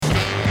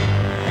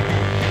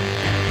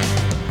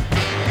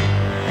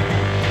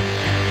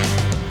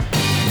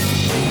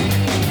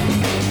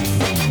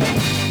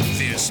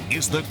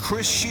The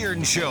Chris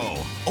Shearn Show,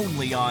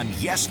 only on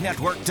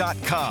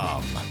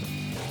YesNetwork.com.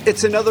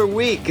 It's another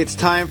week. It's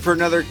time for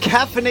another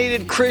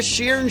caffeinated Chris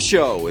Shearn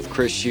Show with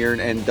Chris Shearn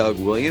and Doug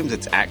Williams.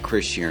 It's at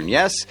Chris Shearn,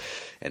 yes,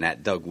 and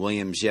at Doug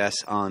Williams, yes,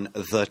 on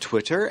the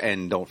Twitter.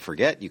 And don't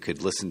forget, you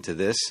could listen to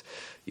this.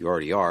 You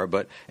already are,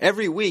 but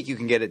every week you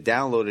can get it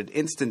downloaded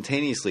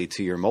instantaneously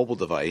to your mobile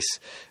device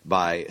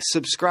by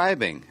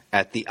subscribing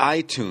at the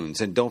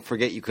iTunes. And don't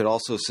forget, you could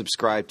also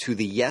subscribe to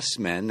the Yes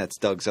Men. That's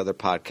Doug's other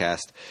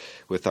podcast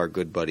with our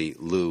good buddy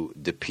Lou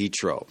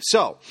DiPietro.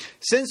 So,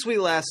 since we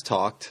last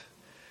talked,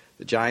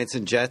 the Giants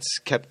and Jets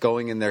kept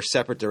going in their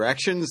separate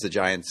directions. The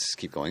Giants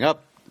keep going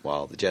up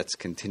while the Jets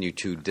continue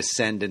to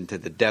descend into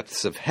the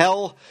depths of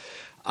hell.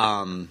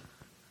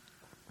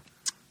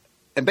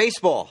 And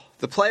baseball,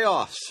 the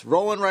playoffs,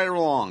 rolling right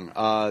along.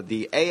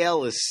 The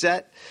AL is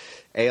set.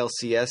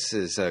 ALCS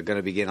is going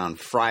to begin on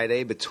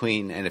Friday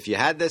and if you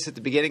had this at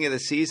the beginning of the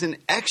season,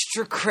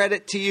 extra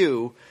credit to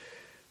you,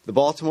 the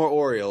Baltimore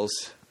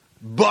Orioles,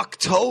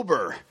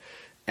 Bucktober,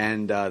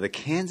 and the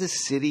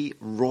Kansas City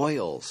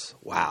Royals.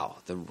 Wow,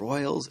 the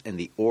Royals and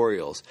the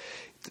Orioles.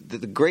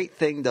 The great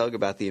thing, Doug,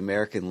 about the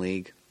American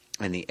League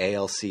and the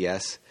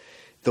ALCS,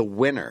 the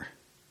winner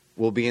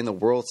will be in the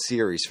World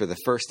Series for the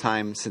first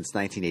time since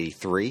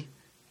 1983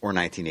 or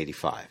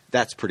 1985.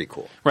 That's pretty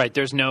cool. Right.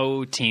 There's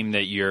no team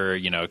that you're,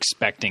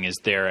 expecting is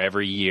there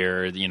every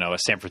year, a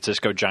San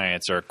Francisco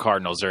Giants or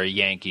Cardinals or a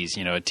Yankees,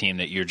 a team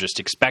that you're just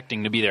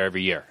expecting to be there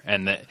every year.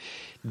 And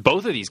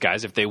both of these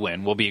guys, if they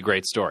win, will be a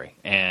great story.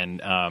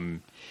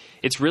 And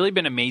it's really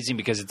been amazing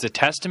because it's a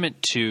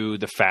testament to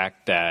the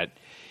fact that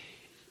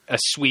a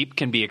sweep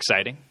can be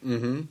exciting,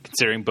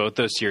 considering both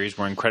those series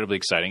were incredibly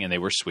exciting, and they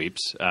were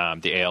sweeps.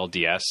 The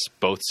ALDS,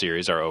 both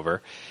series are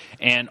over.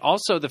 And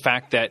also the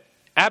fact that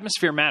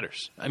atmosphere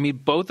matters. I mean,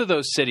 both of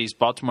those cities,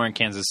 Baltimore and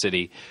Kansas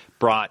City,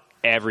 brought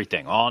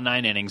everything. All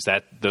 9 innings,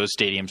 those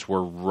stadiums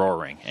were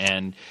roaring.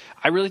 And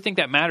I really think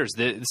that matters.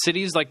 The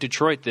cities like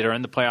Detroit that are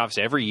in the playoffs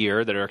every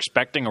year, that are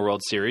expecting a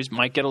World Series,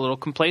 might get a little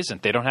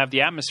complacent. They don't have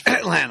the atmosphere.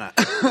 Atlanta.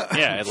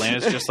 Yeah,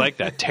 Atlanta's just like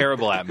that.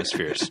 Terrible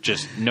atmospheres.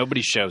 Just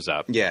nobody shows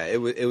up. Yeah,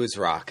 it was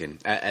rocking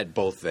at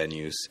both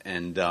venues.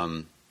 And,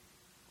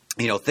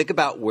 think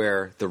about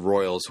where the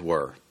Royals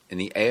were in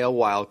the AL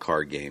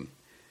wildcard game.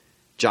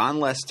 John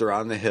Lester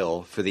on the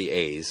hill for the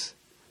A's,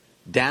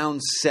 down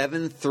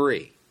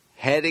 7-3,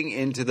 heading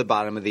into the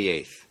bottom of the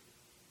 8th.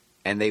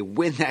 And they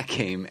win that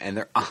game, and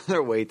they're on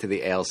their way to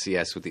the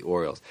ALCS with the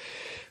Orioles.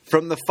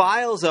 From the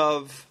files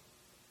of,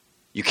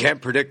 you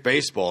can't predict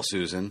baseball,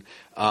 Susan,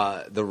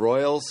 the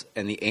Royals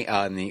and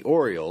the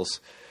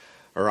Orioles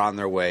are on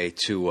their way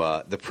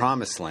to the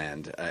promised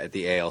land at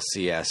the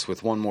ALCS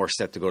with one more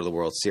step to go to the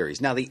World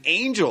Series. Now, the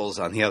Angels,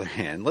 on the other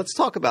hand, let's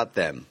talk about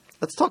them.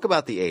 Let's talk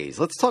about the A's.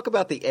 Let's talk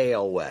about the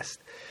AL West,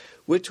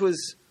 which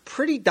was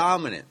pretty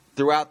dominant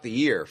throughout the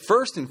year.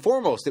 First and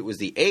foremost, it was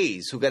the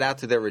A's who got out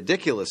to their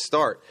ridiculous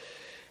start.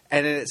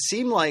 And it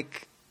seemed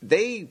like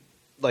they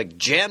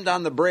jammed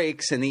on the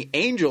brakes, and the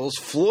Angels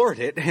floored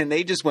it, and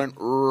they just went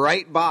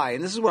right by.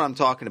 And this is what I'm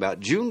talking about.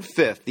 June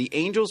 5th, the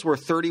Angels were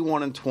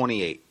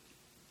 31-28.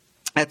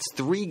 That's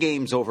 3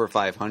 games over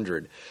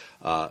 500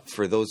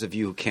 for those of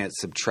you who can't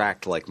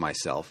subtract like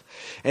myself.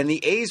 And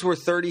the A's were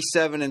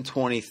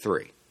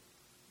 37-23.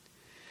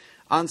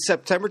 On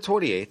September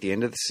 28th, the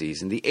end of the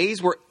season, the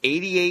A's were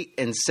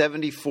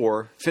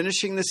 88-74,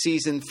 finishing the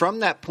season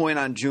from that point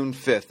on June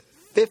 5th,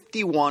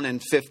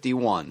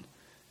 51-51.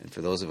 And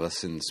for those of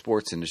us in the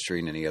sports industry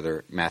and any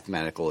other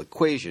mathematical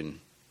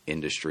equation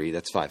industry,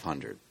 that's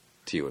 500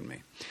 to you and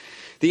me.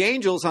 The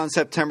Angels on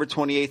September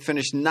 28th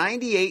finished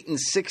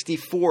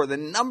 98-64, the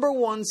number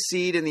 1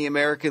 seed in the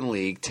American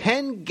League,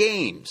 10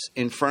 games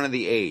in front of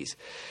the A's.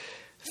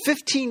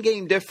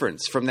 15-game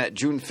difference from that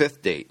June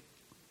 5th date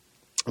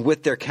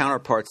with their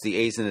counterparts, the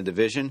A's in the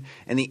division,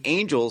 and the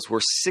Angels were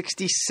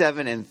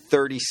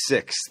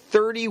 67-36,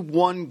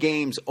 31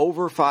 games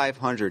over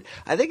 500.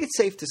 I think it's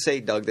safe to say,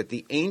 Doug, that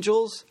the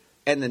Angels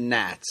and the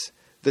Nats,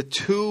 the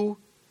 2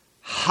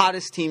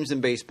 hottest teams in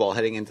baseball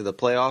heading into the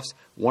playoffs,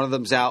 one of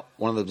them's out,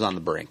 one of them's on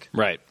the brink.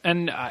 Right.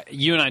 And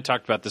you and I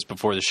talked about this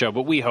before the show,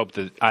 but we hope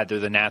that either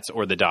the Nats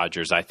or the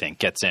Dodgers, I think,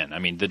 gets in. I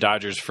mean, the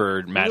Dodgers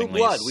for Mattingly. New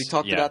blood. We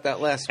talked about that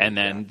last week. And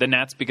then the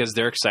Nats because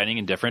they're exciting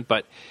and different.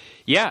 But,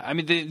 yeah, I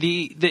mean,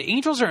 the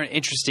Angels are an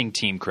interesting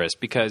team, Chris,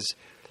 because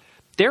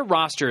their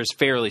roster is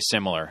fairly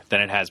similar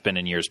than it has been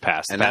in years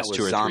past. And the that past was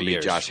 2 or 3 zombie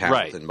years. Josh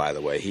Hamilton, right. By the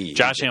way.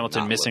 Josh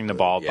Hamilton missing the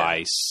ball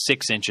by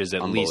 6 inches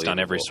at least on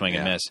every swing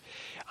and miss.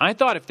 I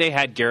thought if they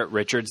had Garrett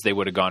Richards, they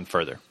would have gone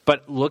further.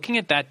 But looking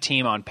at that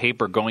team on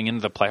paper going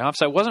into the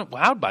playoffs, I wasn't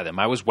wowed by them.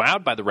 I was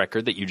wowed by the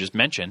record that you just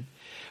mentioned.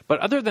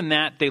 But other than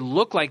that, they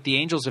look like the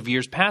Angels of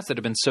years past that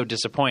have been so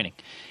disappointing.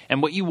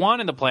 And what you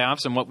want in the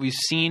playoffs and what we've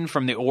seen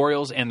from the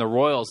Orioles and the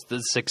Royals, the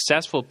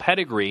successful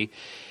pedigree,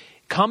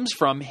 comes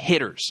from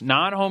hitters,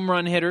 not home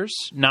run hitters,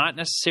 not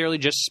necessarily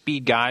just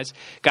speed guys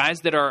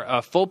that are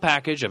a full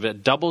package of a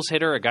doubles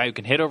hitter, a guy who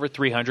can hit over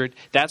 300.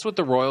 That's what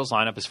the Royals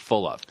lineup is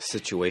full of.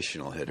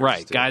 Situational hitters.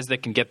 Right, too. Guys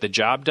that can get the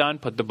job done,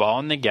 put the ball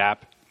in the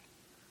gap,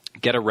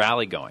 get a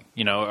rally going.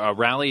 A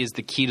rally is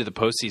the key to the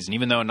postseason,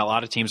 even though a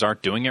lot of teams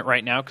aren't doing it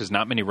right now because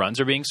not many runs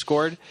are being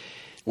scored.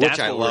 Which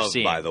I love,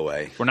 by the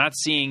way. We're not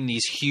seeing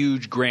these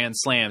huge grand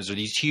slams or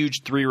these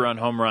huge 3-run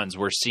home runs.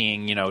 We're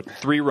seeing,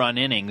 3-run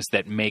innings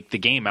that make the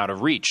game out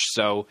of reach.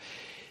 So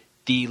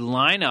the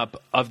lineup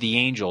of the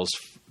Angels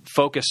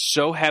focus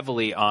so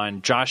heavily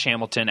on Josh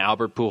Hamilton,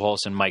 Albert Pujols,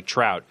 and Mike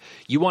Trout.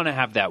 You want to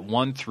have that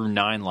 1 through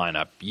 9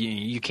 lineup.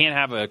 You can't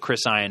have a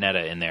Chris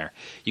Iannetta in there.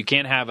 You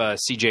can't have a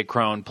C.J.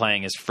 Cron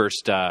playing his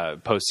first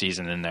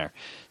postseason in there.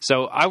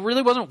 So I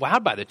really wasn't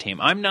wowed by the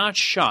team. I'm not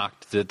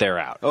shocked that they're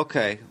out.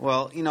 Okay,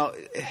 well,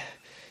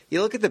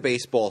 you look at the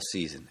baseball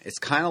season. It's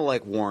kind of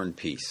like War and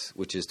Peace,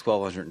 which is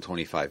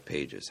 1,225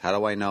 pages. How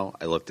do I know?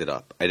 I looked it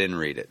up. I didn't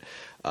read it.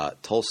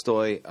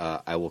 Tolstoy,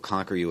 I will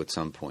conquer you at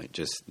some point,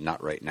 just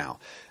not right now.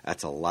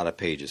 That's a lot of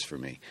pages for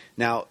me.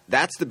 Now,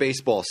 that's the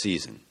baseball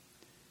season.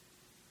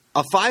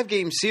 A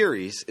 5-game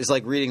series is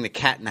like reading The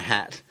Cat in the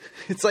Hat.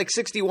 It's like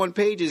 61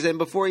 pages, and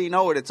before you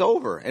know it, it's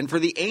over. And for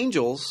the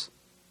Angels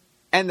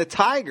and the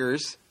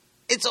Tigers,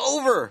 it's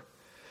over.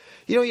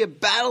 You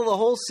battle the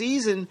whole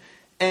season,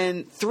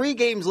 and 3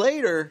 games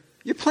later,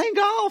 you're playing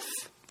golf.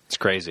 It's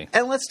crazy.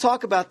 And let's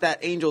talk about that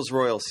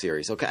Angels-Royals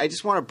series. Okay, I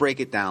just want to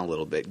break it down a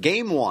little bit.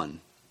 Game 1.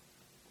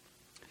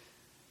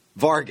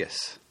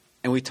 Vargas,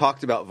 and we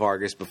talked about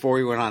Vargas before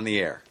we went on the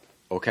air,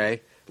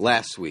 okay,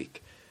 last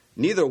week.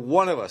 Neither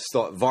one of us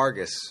thought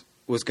Vargas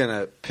was going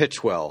to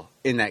pitch well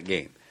in that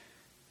game.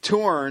 2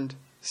 earned,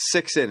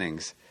 6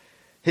 innings.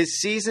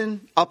 His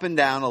season, up and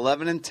down,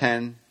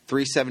 11-10,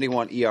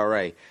 3.71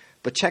 ERA.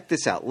 But check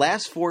this out.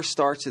 Last 4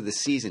 starts of the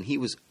season, he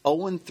was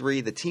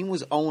 0-3. The team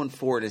was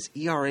 0-4, and his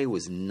ERA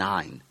was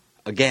 9.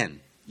 Again,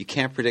 you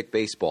can't predict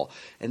baseball.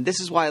 And this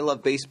is why I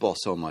love baseball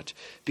so much.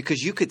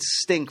 Because you could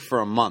stink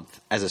for a month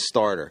as a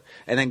starter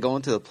and then go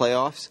into the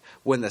playoffs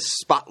when the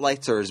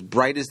spotlights are as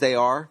bright as they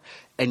are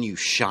and you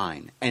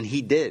shine. And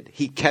he did.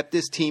 He kept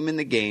his team in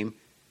the game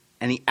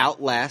and he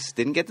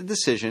didn't get the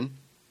decision.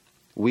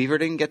 Weaver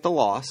didn't get the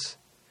loss.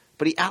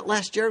 But he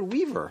outlasted Jared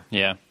Weaver.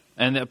 Yeah.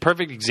 And a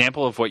perfect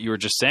example of what you were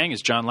just saying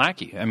is John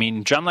Lackey. I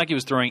mean, John Lackey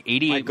was throwing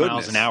 88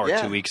 miles an hour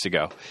 2 weeks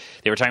ago.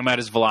 They were talking about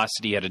his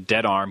velocity. He had a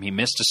dead arm. He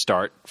missed a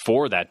start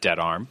for that dead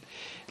arm.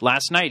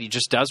 Last night, he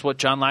just does what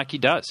John Lackey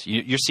does.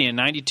 You're seeing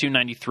 92,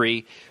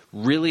 93,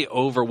 really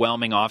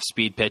overwhelming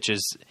off-speed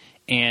pitches.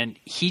 And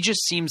he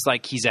just seems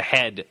like he's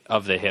ahead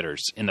of the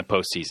hitters in the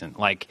postseason.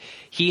 Like,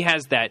 he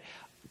has that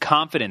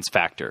confidence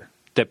factor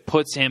that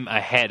puts him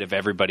ahead of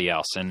everybody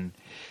else. And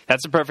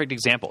that's a perfect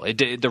example.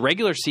 The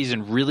regular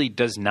season really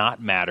does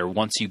not matter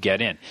once you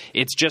get in.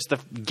 It's just the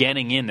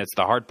getting in that's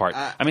the hard part.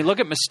 I mean,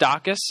 look at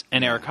Moustakas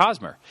and Eric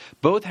Hosmer.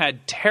 Both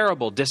had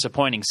terrible,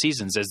 disappointing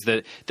seasons as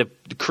the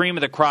cream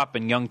of the crop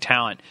and young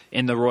talent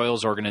in the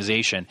Royals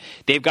organization.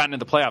 They've gotten to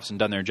the playoffs and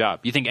done their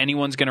job. You think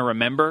anyone's going to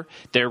remember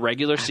their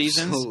regular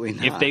seasons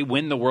if they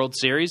win the World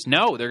Series?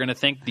 No, they're going to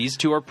think these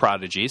two are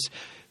prodigies.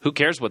 Who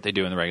cares what they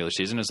do in the regular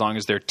season? As long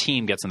as their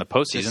team gets in the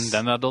postseason,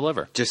 then they'll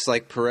deliver. Just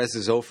like Perez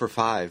is 0 for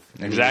 5.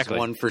 And exactly. He's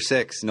 1 for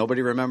 6.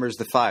 Nobody remembers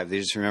the 5. They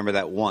just remember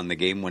that 1, the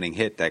game-winning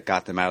hit that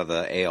got them out of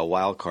the AL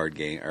wildcard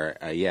game,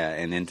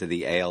 and into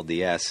the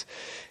ALDS.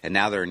 And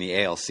now they're in the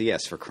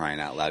ALCS, for crying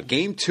out loud.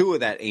 Game 2 of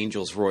that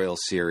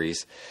Angels-Royals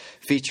series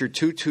featured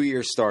 2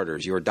 two-year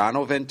starters,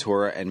 Yordano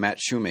Ventura and Matt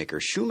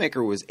Shoemaker.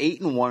 Shoemaker was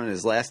 8-1 in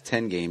his last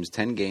 10 games,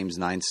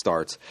 9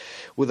 starts,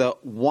 with a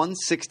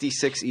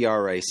 1.66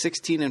 ERA,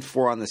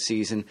 16-4 on the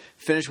season,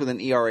 finished with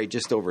an ERA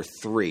just over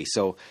 3.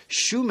 So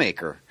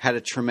Shoemaker had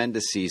a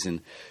tremendous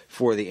season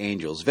for the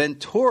Angels.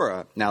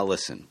 Ventura, now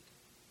listen,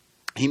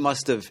 he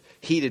must have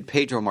heeded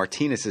Pedro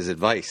Martinez's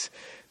advice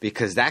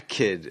because that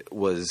kid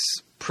was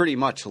pretty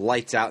much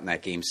lights out in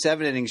that game.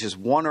 7 innings, just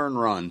 1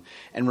 earned run.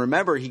 And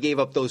remember, he gave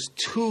up those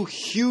 2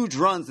 huge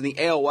runs in the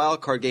AL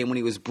wildcard game when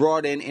he was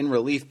brought in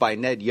relief by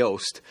Ned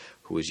Yost,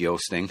 who was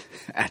Yosting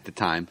at the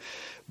time.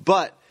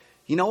 But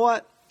you know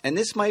what? And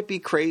this might be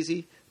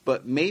crazy,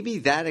 but maybe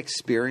that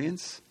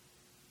experience,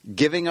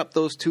 giving up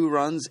those 2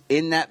 runs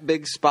in that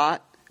big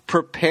spot,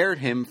 prepared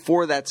him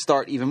for that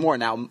start even more.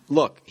 Now,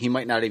 look, he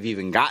might not have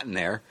even gotten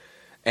there,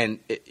 and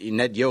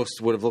Ned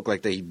Yost would have looked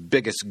like the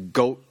biggest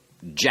goat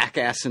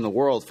jackass in the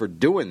world for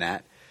doing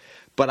that.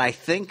 But I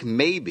think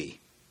maybe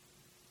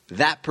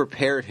that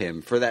prepared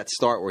him for that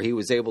start where he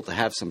was able to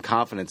have some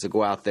confidence to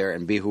go out there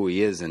and be who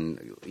he is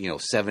in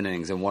 7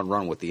 innings and 1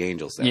 run with the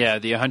Angels. Yeah,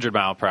 the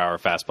 100-mile-per-hour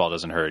fastball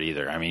doesn't hurt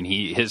either. I mean,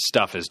 his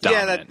stuff is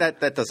dominant. Yeah,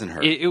 that doesn't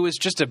hurt. It was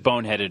just a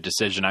boneheaded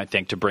decision, I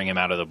think, to bring him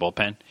out of the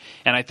bullpen.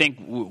 And I think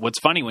what's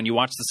funny, when you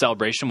watch the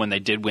celebration when they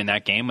did win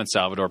that game, when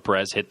Salvador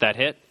Perez hit that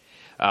hit,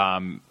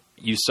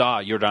 you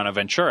saw Yordano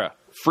Ventura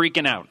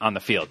freaking out on the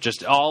field,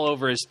 just all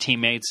over his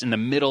teammates in the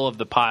middle of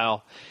the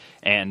pile.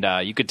 And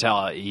you could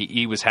tell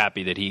he was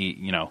happy that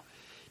he,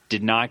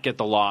 did not get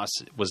the loss,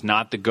 was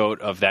not the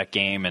GOAT of that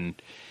game.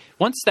 And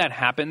once that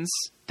happens,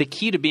 the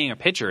key to being a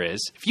pitcher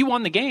is, if you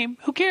won the game,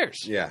 who cares?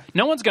 Yeah.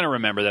 No one's going to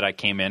remember that I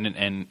came in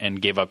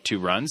and gave up 2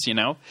 runs,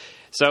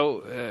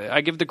 So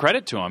I give the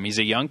credit to him. He's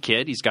a young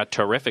kid. He's got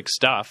terrific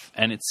stuff.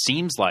 And it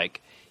seems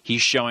like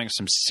he's showing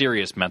some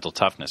serious mental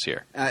toughness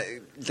here.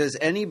 Does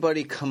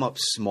anybody come up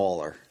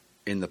smaller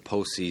in the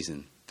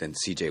postseason than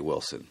C.J.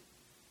 Wilson?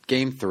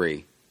 Game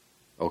 3,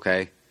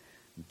 okay?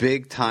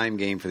 Big time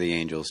game for the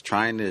Angels,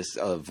 trying to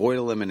avoid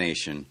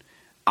elimination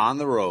on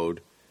the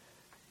road,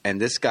 and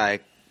this guy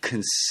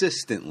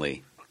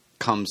consistently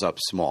comes up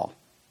small.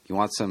 You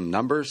want some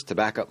numbers to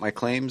back up my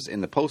claims?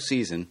 In the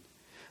postseason,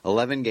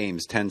 11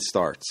 games, 10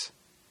 starts.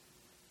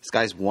 This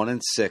guy's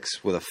 1-6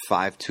 with a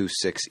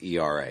 5.26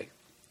 ERA.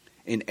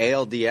 In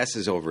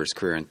ALDS's over his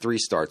career in 3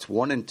 starts,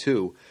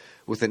 1-2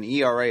 with an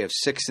ERA of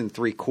 6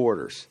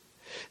 3/4.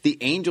 The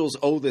Angels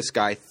owe this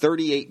guy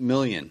 $38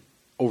 million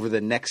over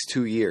the next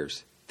 2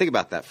 years. Think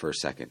about that for a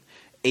second.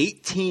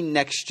 18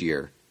 next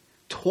year,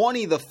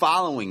 20 the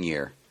following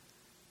year.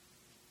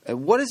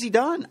 What has he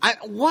done?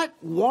 What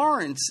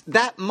warrants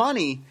that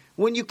money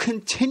when you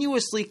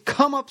continuously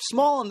come up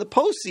small in the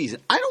postseason?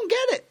 I don't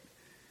get it.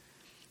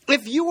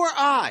 If you or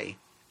I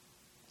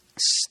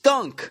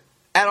stunk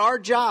at our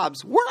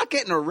jobs, we're not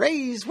getting a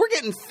raise. We're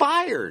getting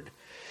fired.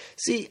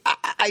 See,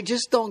 I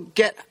just don't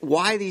get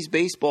why these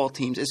baseball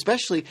teams,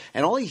 especially,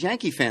 and all these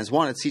Yankee fans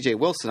wanted C.J.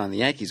 Wilson on the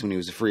Yankees when he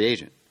was a free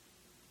agent.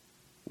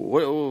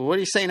 What do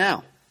you say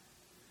now?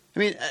 I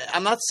mean,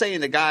 I'm not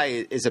saying the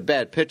guy is a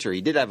bad pitcher.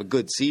 He did have a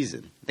good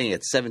season. I think he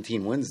had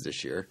 17 wins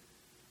this year.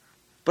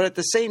 But at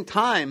the same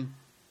time,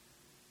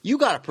 you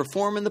got to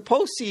perform in the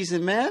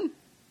postseason, man.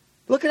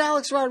 Look at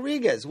Alex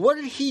Rodriguez. What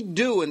did he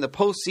do in the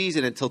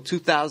postseason until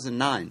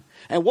 2009?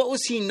 And what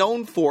was he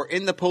known for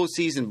in the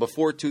postseason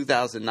before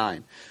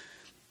 2009?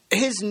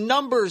 His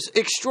numbers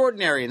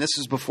extraordinary, and this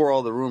was before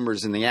all the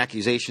rumors and the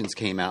accusations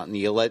came out and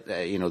the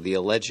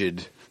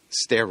alleged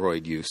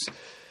steroid use.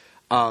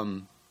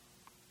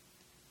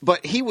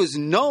 But he was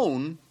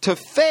known to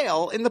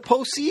fail in the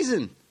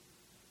postseason.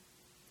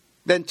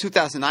 Then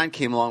 2009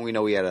 came along. We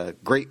know he had a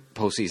great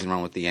postseason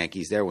run with the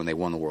Yankees there when they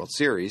won the World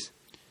Series.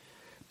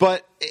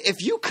 But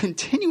if you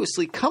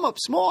continuously come up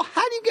small,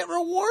 how do you get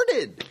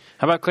rewarded?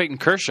 How about Clayton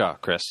Kershaw,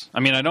 Chris? I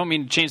mean, I don't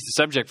mean to change the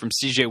subject from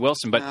C.J.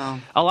 Wilson, but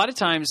a lot of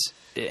times,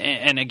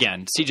 and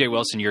again, C.J.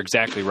 Wilson, you're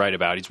exactly right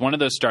about. He's one of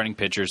those starting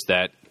pitchers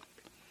that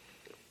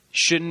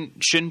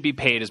shouldn't be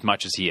paid as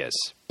much as he is.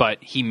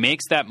 But he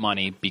makes that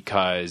money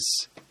because,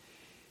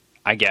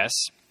 I guess,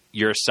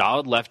 you're a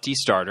solid lefty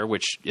starter,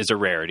 which is a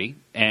rarity,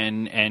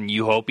 and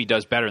you hope he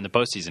does better in the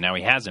postseason. Now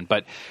he hasn't,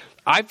 but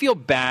I feel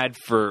bad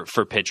for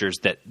pitchers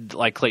that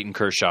like Clayton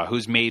Kershaw,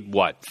 who's made,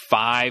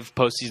 5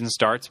 postseason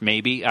starts,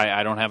 maybe?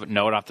 I don't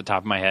know it off the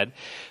top of my head.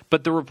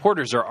 But the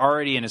reporters are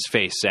already in his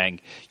face saying,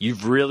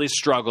 you've really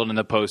struggled in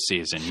the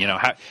postseason. You know,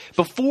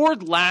 before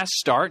last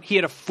start, he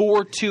had a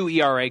 4.2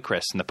 ERA,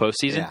 Chris, in the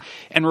postseason. Yeah.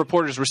 And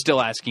reporters were still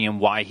asking him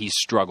why he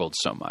struggled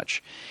so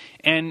much.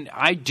 And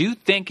I do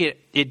think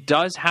it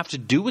does have to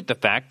do with the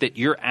fact that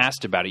you're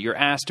asked about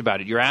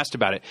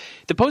it.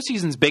 The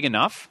postseason's big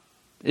enough.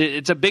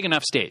 It's a big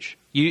enough stage.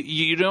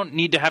 You don't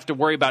need to have to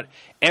worry about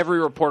every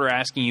reporter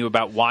asking you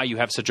about why you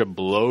have such a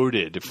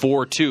bloated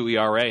 4.2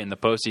 ERA in the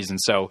postseason.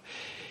 So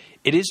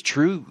it is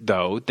true,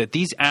 though, that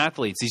these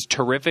athletes, these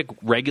terrific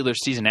regular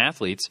season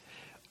athletes,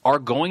 are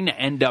going to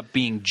end up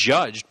being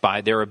judged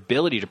by their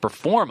ability to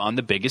perform on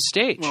the biggest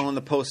stage. Well, in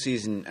the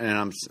postseason,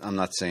 and I'm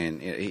not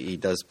saying he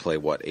does play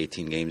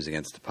 18 games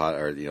against the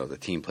Padres, or the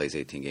team plays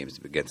 18 games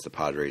against the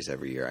Padres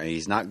every year, and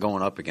he's not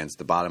going up against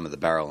the bottom of the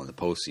barrel in the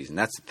postseason.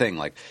 That's the thing.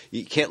 Like,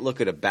 you can't look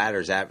at a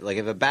batter's like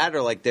if a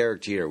batter like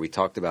Derek Jeter, we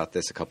talked about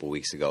this a couple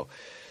weeks ago.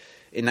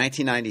 In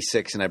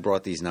 1996, and I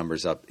brought these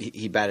numbers up,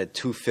 he batted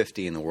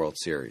 .250 in the World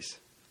Series.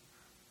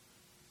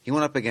 He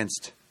went up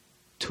against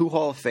 2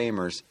 Hall of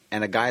Famers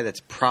and a guy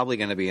that's probably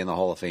going to be in the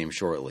Hall of Fame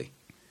shortly.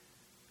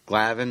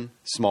 Glavine,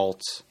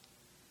 Smoltz,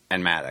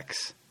 and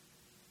Maddox.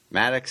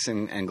 Maddox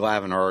and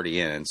Glavine are already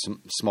in, and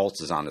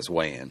Smoltz is on his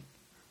way in.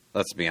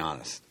 Let's be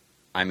honest.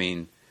 I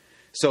mean,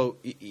 so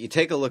you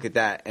take a look at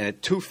that, and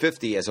at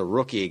 .250 as a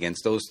rookie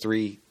against those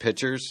 3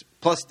 pitchers,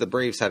 plus the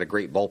Braves had a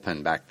great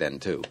bullpen back then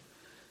too.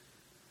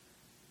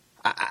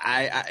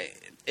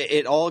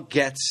 It all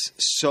gets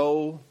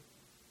so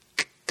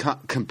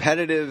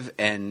competitive,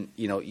 and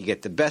you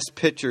get the best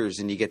pitchers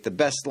and you get the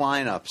best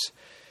lineups.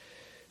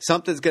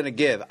 Something's going to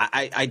give.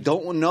 I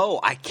don't know.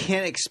 I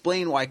can't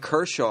explain why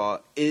Kershaw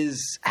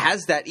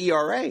has that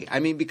ERA. I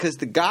mean, because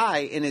the guy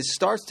in his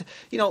starts,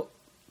 he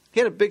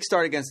had a big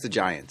start against the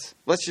Giants.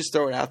 Let's just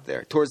throw it out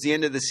there. Towards the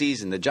end of the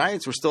season, the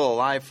Giants were still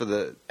alive for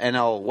the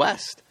NL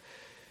West,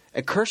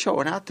 and Kershaw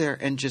went out there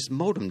and just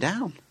mowed them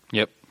down.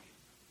 Yep.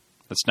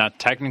 It's not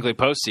technically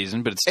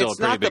postseason, but it's still a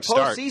pretty big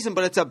start. It's not the postseason,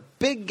 but it's a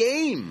big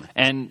game.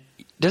 And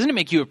doesn't it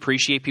make you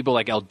appreciate people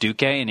like El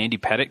Duque and Andy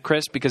Pettitte,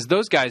 Chris? Because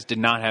those guys did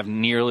not have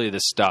nearly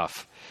the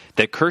stuff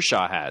that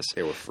Kershaw has.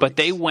 They were freaks. But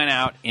they went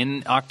out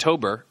in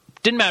October,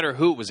 didn't matter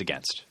who it was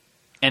against,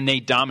 and they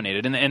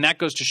dominated. And that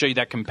goes to show you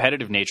that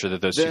competitive nature that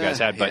those two guys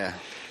had. But,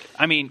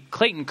 I mean,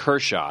 Clayton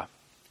Kershaw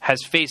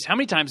has faced – how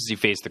many times has he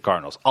faced the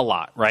Cardinals? A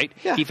lot, right?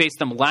 Yeah. He faced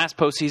them last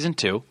postseason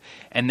too,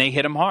 and they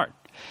hit him hard.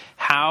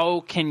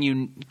 How can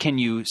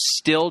you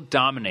still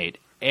dominate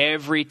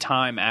every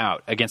time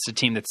out against a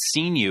team that's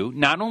seen you,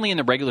 not only in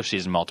the regular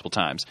season multiple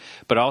times,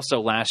 but also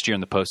last year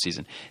in the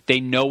postseason. They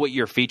know what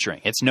you're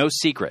featuring. It's no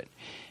secret.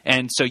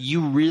 And so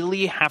you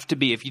really have to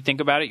be, if you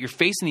think about it, you're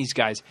facing these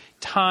guys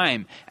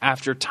time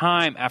after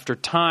time after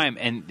time.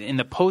 And in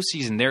the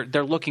postseason,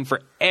 they're looking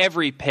for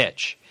every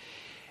pitch.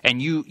 And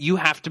you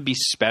have to be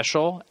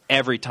special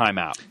every time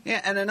out.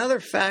 Yeah, and another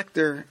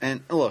factor,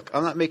 and look,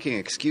 I'm not making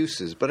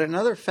excuses, but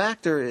another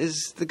factor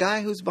is the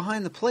guy who's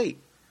behind the plate.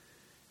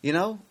 You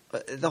know,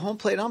 the home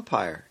plate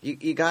umpire.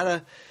 You got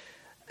to,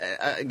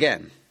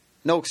 again,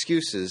 no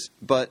excuses,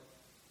 but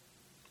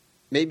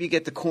maybe you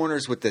get the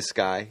corners with this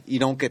guy. You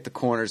don't get the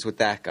corners with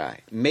that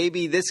guy.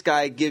 Maybe this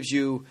guy gives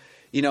you,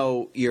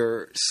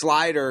 your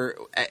slider,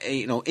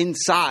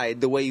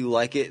 inside the way you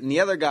like it, and the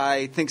other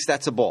guy thinks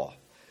that's a ball.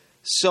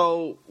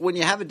 So when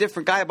you have a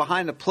different guy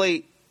behind the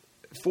plate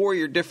for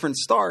your different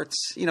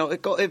starts,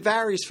 it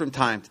varies from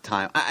time to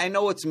time. I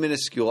know it's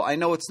minuscule. I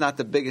know it's not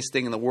the biggest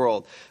thing in the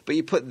world. But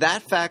you put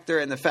that factor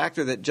and the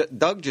factor that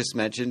Doug just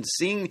mentioned,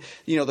 seeing,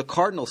 the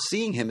Cardinals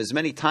seeing him as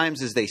many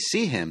times as they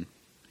see him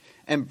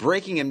and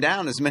breaking him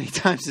down as many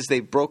times as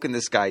they've broken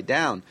this guy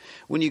down.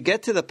 When you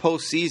get to the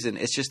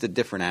postseason, it's just a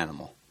different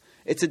animal.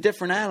 It's a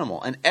different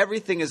animal. And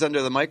everything is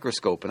under the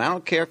microscope. And I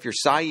don't care if you're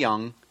Cy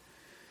Young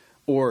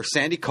or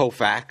Sandy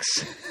Koufax,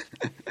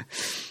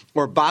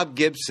 or Bob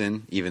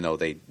Gibson, even though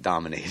they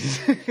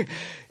dominated.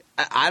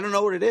 I don't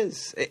know what it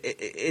is.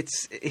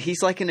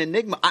 He's like an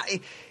enigma.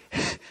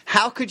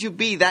 How could you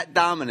be that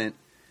dominant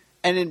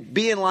and then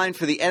be in line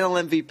for the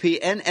NL MVP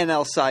and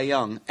NL Cy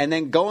Young and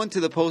then go into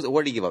the post?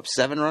 What did he give up?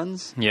 7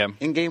 runs? Yeah.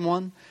 In game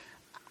 1?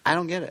 I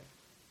don't get it.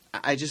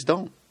 I just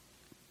don't.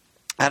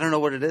 I don't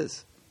know what it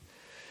is.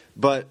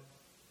 But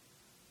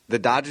the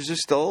Dodgers are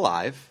still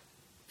alive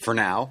for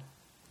now.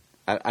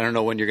 I don't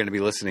know when you're going to be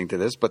listening to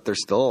this, but they're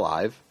still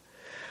alive.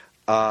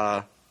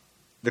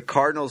 The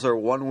Cardinals are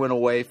 1 win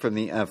away from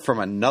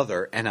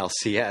another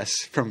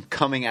NLCS, from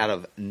coming out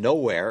of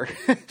nowhere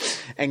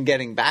and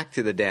getting back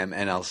to the damn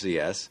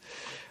NLCS.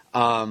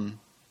 And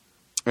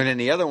then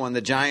the other one,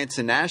 the Giants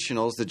and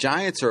Nationals. The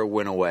Giants are a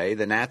win away.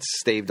 The Nats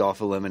staved off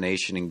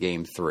elimination in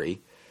Game 3,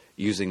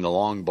 using the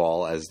long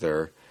ball as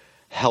their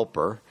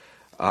helper.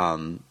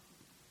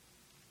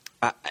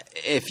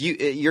 If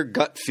your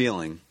gut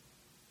feeling.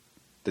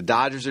 The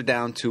Dodgers are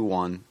down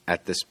 2-1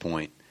 at this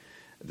point.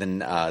 The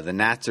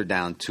Nats are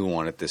down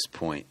 2-1 at this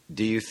point.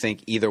 Do you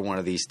think either one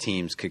of these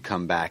teams could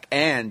come back?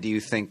 And do you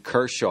think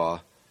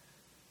Kershaw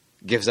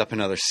gives up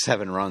another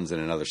 7 runs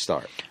in another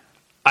start?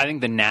 I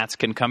think the Nats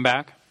can come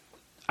back.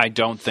 I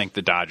don't think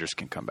the Dodgers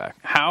can come back.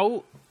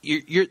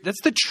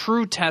 That's the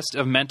true test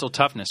of mental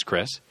toughness,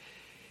 Chris.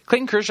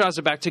 Clayton Kershaw is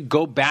about to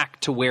go back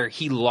to where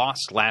he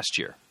lost last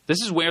year.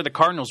 This is where the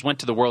Cardinals went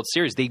to the World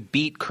Series. They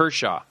beat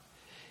Kershaw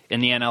in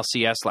the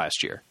NLCS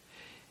last year.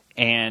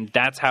 And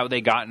that's how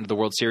they got into the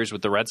World Series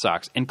with the Red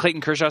Sox. And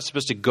Clayton Kershaw is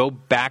supposed to go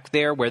back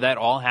there where that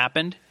all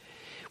happened,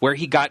 where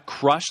he got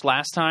crushed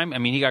last time. I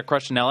mean, he got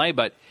crushed in L.A.,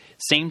 but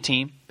same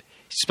team.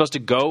 He's supposed to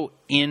go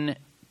in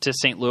to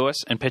St. Louis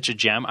and pitch a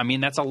gem. I mean,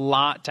 that's a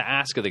lot to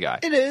ask of the guy.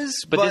 It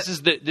is, but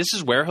this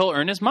is where he'll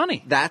earn his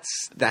money.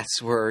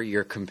 That's where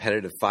your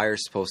competitive fire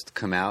is supposed to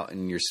come out,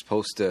 and you're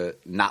supposed to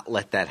not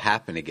let that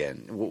happen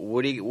again.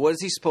 What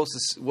is he supposed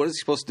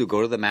to do?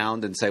 Go to the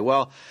mound and say,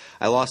 "Well,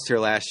 I lost here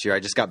last year.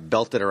 I just got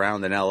belted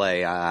around in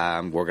L.A.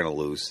 We're going to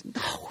lose."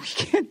 No, you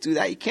can't do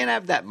that. You can't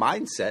have that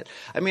mindset.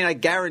 I mean, I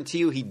guarantee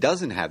you, he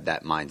doesn't have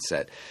that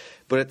mindset.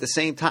 But at the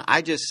same time,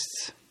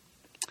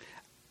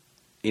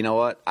 you know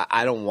what?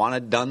 I don't want to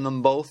dun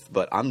them both,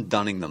 but I'm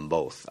dunning them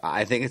both.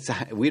 I think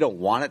we don't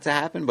want it to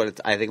happen, but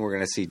I think we're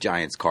going to see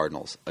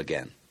Giants-Cardinals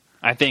again.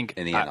 I think.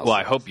 In the NLCS. Well,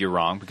 I hope you're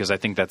wrong, because I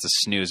think that's a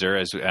snoozer.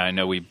 As I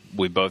know, we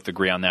both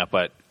agree on that.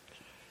 But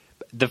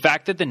the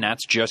fact that the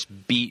Nats just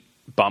beat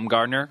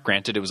Bumgarner,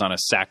 granted it was on a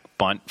sack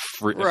bunt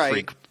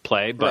freak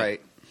play,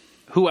 but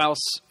who else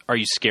are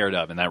you scared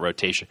of in that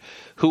rotation?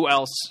 Who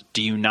else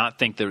do you not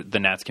think the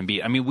Nats can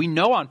beat? I mean, we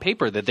know on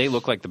paper that they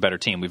look like the better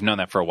team. We've known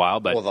that for a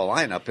while. But the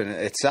lineup in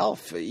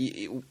itself,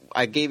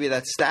 I gave you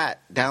that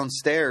stat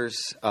downstairs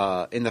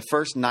in the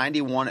first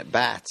 91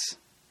 at-bats.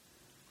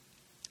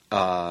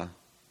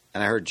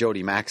 And I heard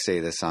Jody Mack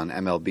say this on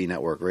MLB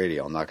Network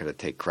Radio. I'm not going to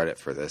take credit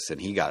for this. And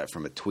he got it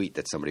from a tweet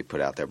that somebody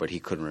put out there, but he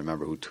couldn't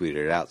remember who tweeted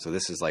it out. So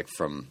this is like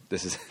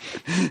 6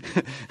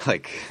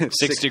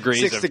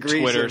 degrees of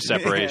Twitter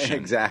separation. Yeah,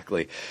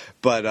 exactly.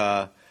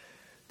 But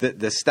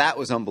the stat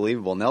was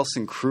unbelievable.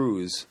 Nelson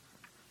Cruz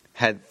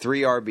had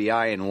 3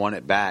 RBI in 1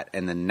 at-bat,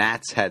 and the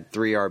Nats had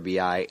 3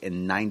 RBI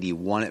in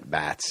 91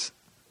 at-bats,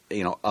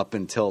 up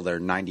until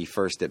their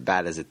 91st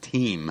at-bat as a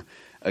team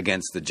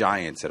against the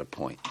Giants at a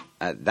point.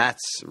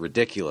 That's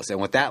ridiculous. And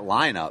with that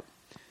lineup,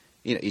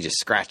 you just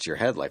scratch your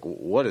head like,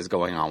 what is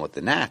going on with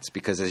the Nats?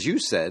 Because as you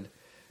said,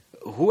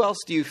 who else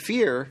do you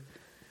fear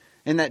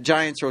in that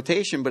Giants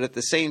rotation? But at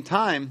the same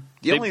time,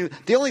 the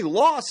only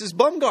loss is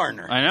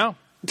Bumgarner. I know.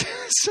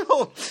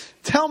 So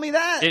tell me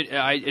that.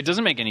 It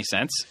doesn't make any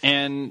sense.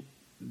 And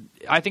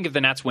I think if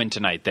the Nats win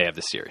tonight, they have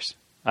the series.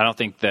 I don't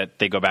think that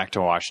they go back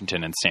to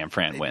Washington and San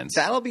Fran wins.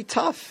 That'll be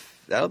tough.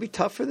 That'll be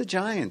tough for the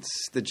Giants.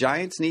 The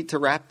Giants need to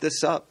wrap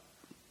this up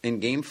in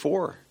Game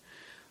 4.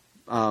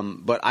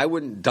 But I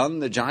wouldn't dun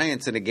the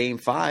Giants in a Game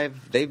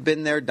 5. They've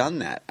been there, done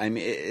that. I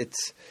mean,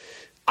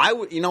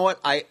 you know what?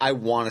 I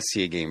want to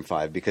see a Game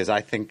 5 because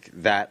I think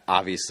that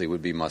obviously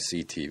would be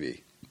must-see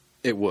TV.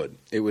 It would.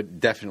 It would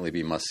definitely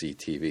be must-see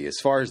TV. As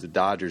far as the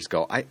Dodgers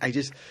go,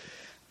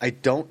 I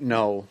don't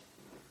know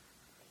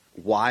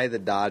why the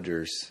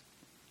Dodgers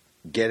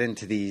get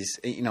into these.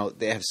 You know,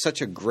 they have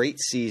such a great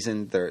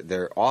season.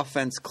 Their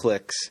offense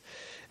clicks,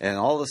 and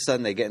all of a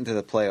sudden they get into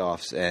the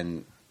playoffs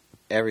and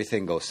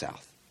everything goes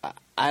south.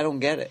 I don't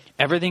get it.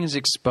 Everything is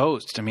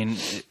exposed. I mean,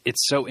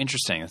 it's so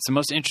interesting. It's the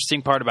most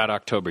interesting part about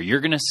October. You're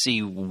going to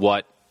see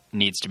what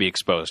needs to be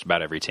exposed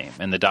about every team.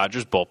 And the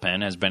Dodgers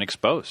bullpen has been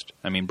exposed.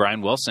 I mean,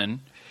 Brian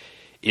Wilson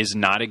is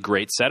not a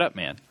great setup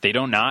man. They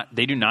do not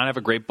have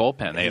a great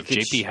bullpen. They have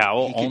J.P.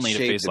 Howell only to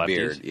face lefties.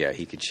 Beard. Yeah,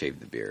 he could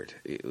shave the beard.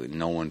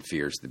 No one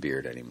fears the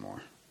beard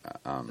anymore.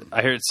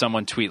 I heard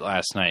someone tweet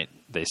last night.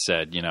 They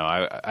said, you know,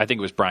 I think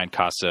it was Brian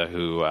Costa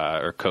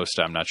or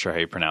Costa, I'm not sure how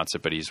you pronounce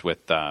it, but he's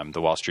with the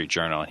Wall Street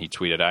Journal, and he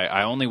tweeted,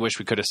 I only wish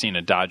we could have seen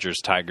a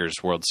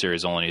Dodgers-Tigers World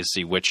Series only to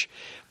see which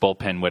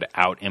bullpen would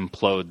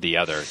out-implode the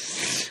other,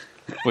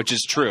 which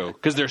is true,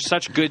 because there's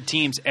such good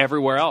teams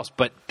everywhere else,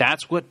 but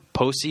that's what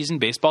postseason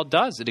baseball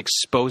does. It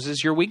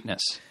exposes your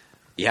weakness.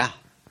 Yeah,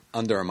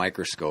 under a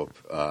microscope.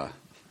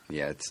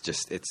 Yeah,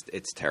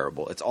 it's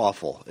terrible. It's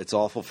awful. It's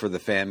awful for the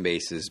fan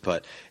bases,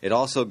 but it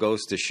also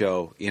goes to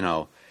show, you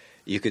know,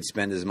 you could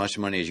spend as much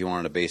money as you want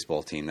on a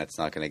baseball team. That's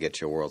not going to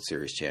get you a World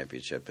Series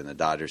championship. And the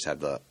Dodgers have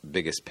the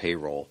biggest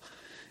payroll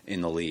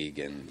in the league,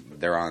 and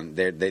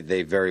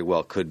they very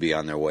well could be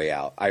on their way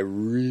out. I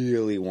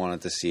really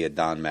wanted to see a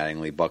Don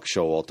Mattingly, Buck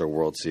Showalter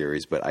World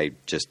Series, but I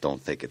just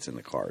don't think it's in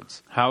the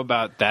cards. How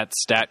about that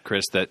stat,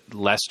 Chris, that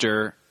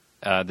Lester,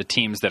 the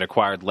teams that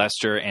acquired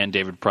Lester and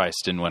David Price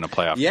didn't win a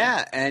playoff game?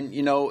 Yeah, and,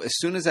 you know, as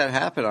soon as that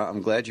happened,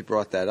 I'm glad you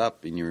brought that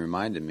up and you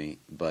reminded me.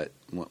 But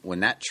when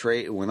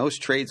those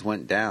trades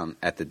went down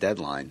at the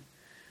deadline,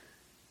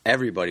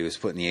 everybody was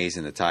putting the A's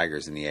and the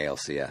Tigers in the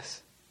ALCS,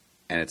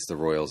 and it's the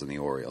Royals and the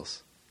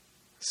Orioles.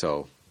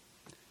 So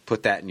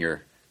put that in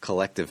your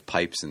collective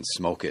pipes and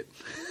smoke it.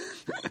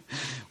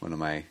 One of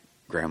my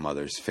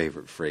grandmother's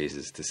favorite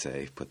phrases to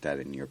say, put that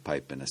in your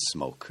pipe and a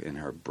smoke, in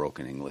her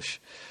broken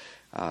English.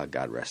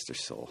 God rest her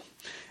soul.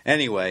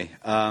 Anyway,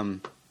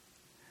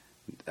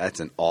 that's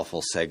an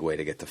awful segue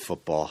to get to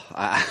football.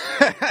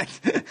 I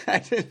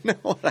didn't know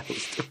what I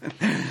was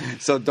doing.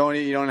 So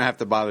you don't have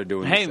to bother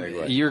doing the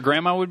segue. Hey, your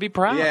grandma would be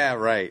proud. Yeah,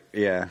 right.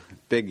 Yeah.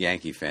 Big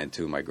Yankee fan,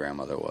 too, my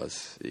grandmother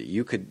was.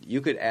 You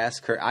could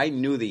ask her. I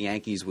knew the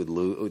Yankees would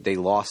lose. They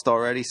lost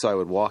already, so I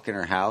would walk in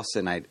her house,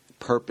 and I'd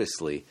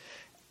purposely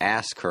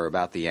ask her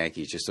about the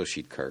Yankees just so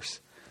she'd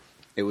curse.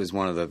 It was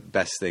one of the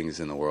best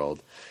things in the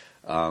world.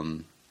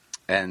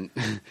 And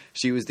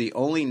she was the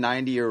only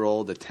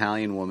 90-year-old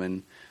Italian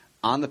woman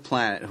on the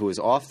planet who was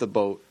off the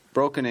boat,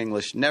 broken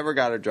English, never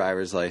got her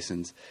driver's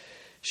license.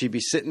 She'd be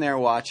sitting there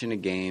watching a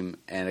game,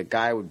 and a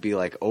guy would be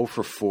like 0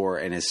 for 4,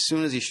 and as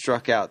soon as he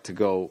struck out to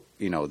go,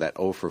 you know, that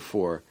 0 for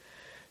 4,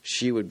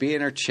 she would be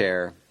in her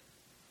chair,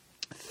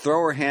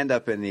 throw her hand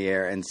up in the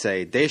air, and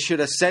say, "They should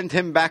have sent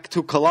him back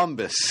to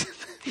Columbus."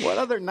 What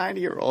other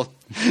 90-year-old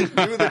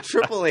knew the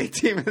AAA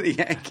team of the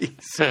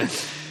Yankees?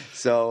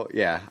 So,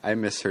 yeah, I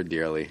miss her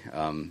dearly.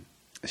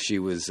 She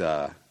was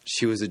a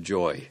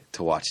joy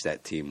to watch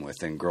that team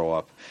with and grow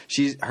up.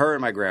 Her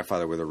and my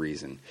grandfather were the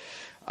reason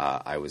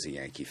I was a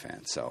Yankee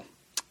fan. So,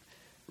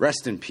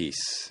 rest in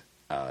peace,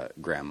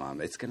 Grandma.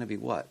 It's going to be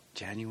what?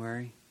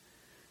 January?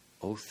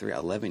 03,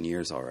 11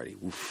 years already.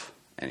 Oof.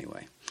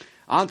 Anyway,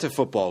 on to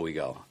football we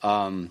go.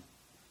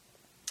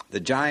 The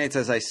Giants,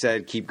 as I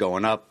said, keep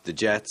going up. The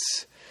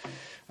Jets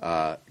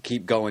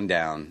keep going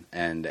down,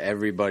 and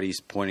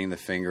everybody's pointing the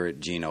finger at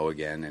Geno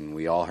again, and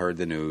we all heard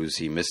the news.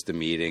 He missed a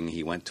meeting.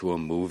 He went to a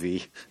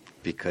movie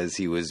because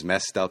he was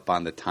messed up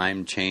on the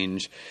time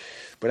change.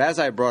 But as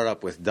I brought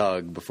up with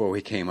Doug before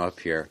we came up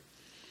here,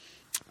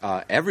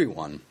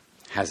 everyone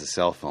has a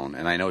cell phone,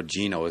 and I know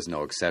Geno is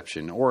no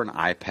exception, or an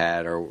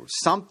iPad or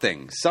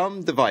something,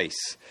 some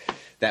device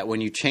that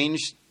when you change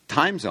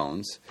time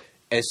zones,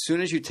 as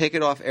soon as you take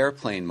it off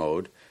airplane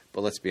mode,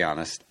 but let's be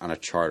honest, on a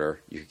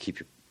charter, you can keep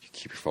your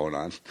phone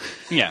on.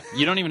 Yeah,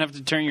 you don't even have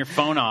to turn your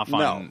phone off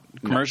on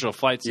commercial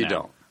flights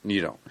now.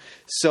 You don't.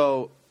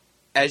 So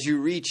as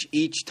you reach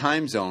each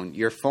time zone,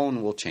 your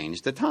phone will change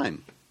the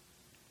time.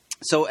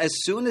 So as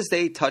soon as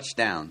they touch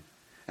down,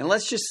 and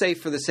let's just say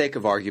for the sake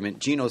of argument,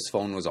 Geno's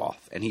phone was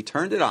off, and he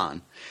turned it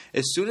on.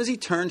 As soon as he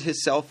turned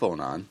his cell phone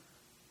on,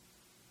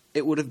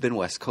 it would have been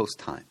West Coast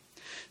time.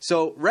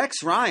 So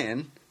Rex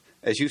Ryan,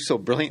 as you so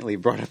brilliantly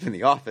brought up in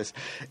the office,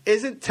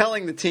 isn't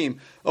telling the team,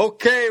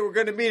 okay, we're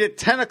going to meet at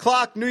 10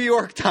 o'clock New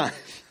York time.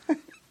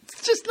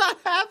 It's just not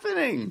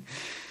happening.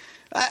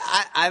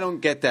 I don't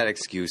get that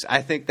excuse.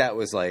 I think that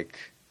was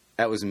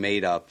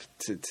made up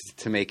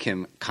to make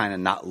him kind of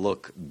not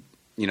look,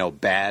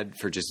 bad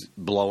for just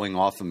blowing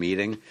off a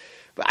meeting.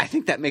 But I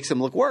think that makes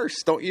him look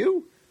worse, don't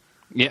you?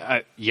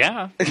 Yeah.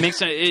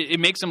 It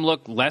makes him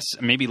look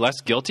maybe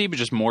less guilty, but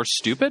just more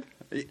stupid.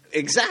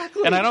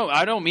 Exactly. And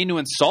I don't mean to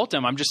insult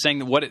him. I'm just saying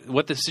that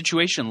what the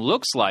situation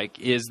looks like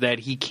is that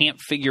he can't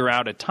figure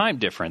out a time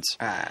difference.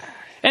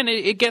 And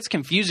it gets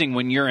confusing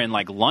when you're in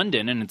like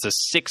London and it's a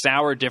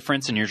 6-hour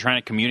difference and you're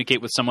trying to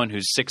communicate with someone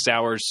who's 6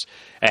 hours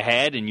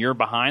ahead and you're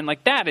behind.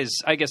 Like that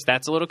is, I guess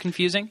that's a little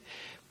confusing.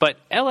 But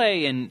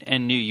LA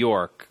and New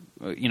York,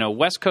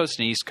 West Coast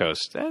and East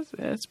Coast,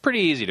 that's pretty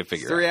easy to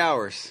figure out. 3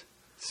 hours.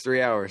 It's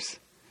 3 hours.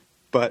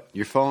 But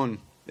your phone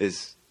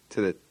is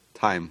to the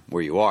time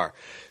where you are.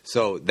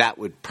 So that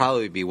would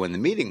probably be when the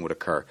meeting would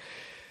occur.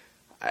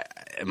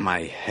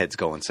 My head's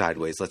going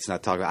sideways. Let's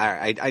not talk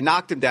about it. I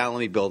knocked him down. Let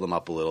me build him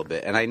up a little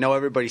bit. And I know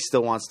everybody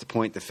still wants to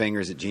point the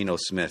fingers at Geno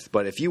Smith.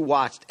 But if you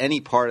watched any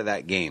part of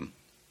that game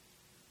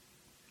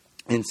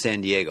in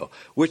San Diego,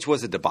 which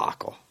was a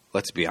debacle,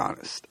 let's be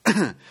honest,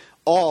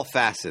 all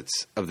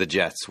facets of the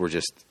Jets were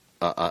just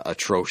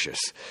atrocious.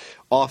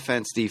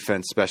 Offense,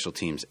 defense, special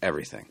teams,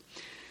 everything.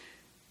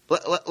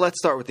 Let's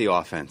start with the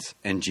offense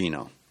and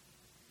Geno.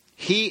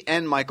 He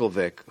and Michael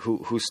Vick,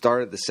 who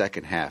started the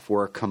second half,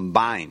 were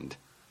combined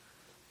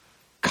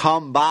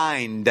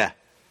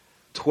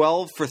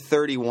 12 for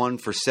 31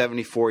 for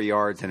 74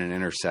 yards and an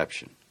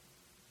interception.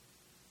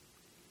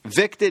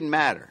 Vick didn't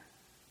matter.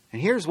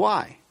 And here's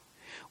why.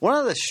 One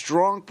of the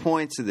strong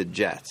points of the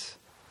Jets,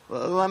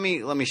 let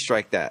me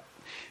strike that.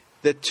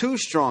 The two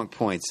strong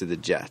points of the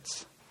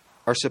Jets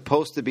are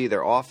supposed to be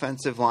their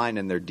offensive line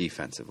and their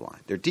defensive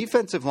line. Their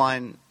defensive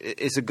line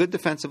is a good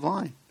defensive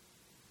line.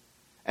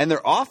 And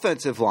their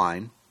offensive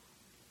line,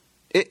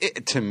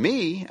 to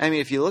me, I mean,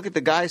 if you look at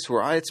the guys who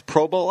are on, it's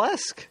Pro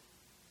Bowl-esque.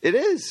 It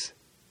is.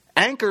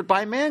 Anchored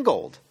by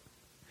Mangold.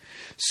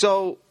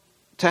 So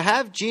to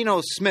have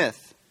Geno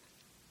Smith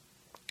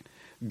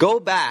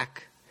go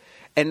back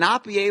and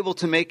not be able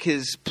to make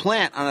his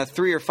plant on a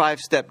 3 or 5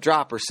 step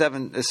drop or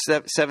 7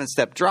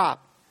 step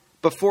drop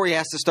before he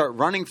has to start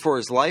running for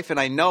his life, and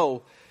I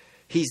know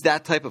he's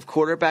that type of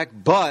quarterback,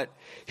 but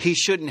he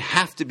shouldn't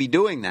have to be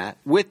doing that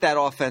with that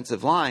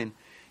offensive line.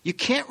 You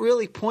can't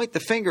really point the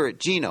finger at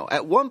Geno.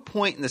 At one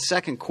point in the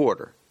second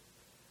quarter,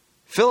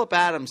 Phillip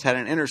Adams had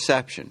an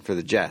interception for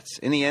the Jets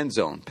in the end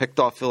zone, picked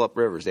off Phillip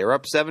Rivers. They were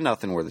up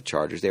 7-0 were the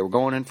Chargers. They were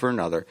going in for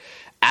another.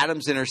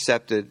 Adams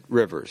intercepted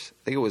Rivers.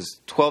 I think it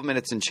was 12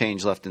 minutes and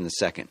change left in the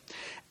second.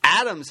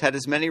 Adams had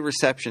as many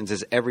receptions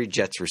as every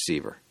Jets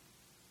receiver.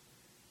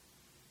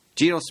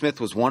 Geno Smith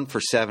was 1 for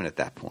 7 at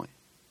that point.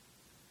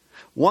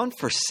 1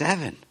 for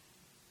 7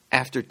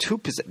 after 2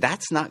 possessions.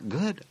 That's not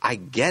good. I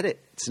get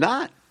it. It's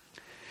not.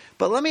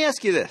 But let me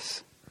ask you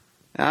this,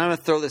 and I'm going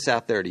to throw this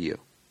out there to you.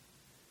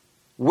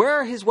 Where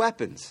are his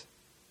weapons?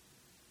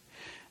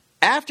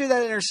 After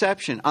that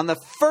interception, on the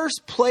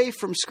first play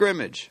from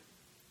scrimmage,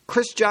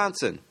 Chris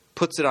Johnson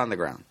puts it on the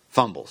ground,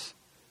 fumbles.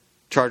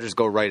 Chargers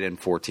go right in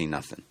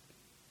 14-0.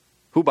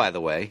 Who, by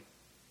the way,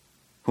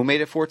 who made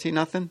it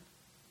 14-0?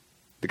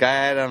 The guy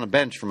I had on the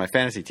bench for my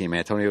fantasy team,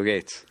 Antonio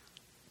Gates.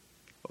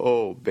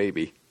 Oh,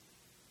 baby.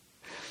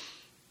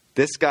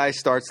 This guy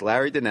starts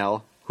Larry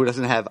Donnell, who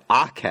doesn't have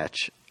a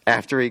catch,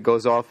 after he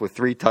goes off with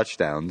 3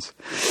 touchdowns.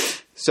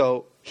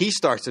 So he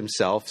starts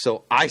himself.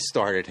 So I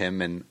started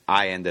him, and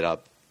I ended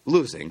up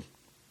losing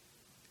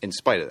in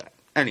spite of that.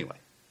 Anyway.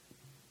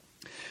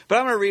 But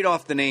I'm going to read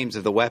off the names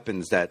of the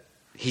weapons that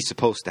he's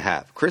supposed to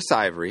have. Chris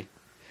Ivory,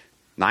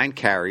 9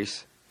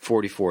 carries,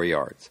 44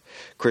 yards.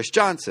 Chris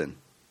Johnson,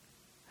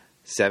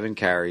 7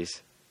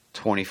 carries,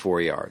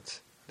 24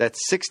 yards. That's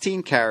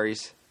 16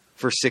 carries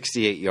for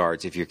 68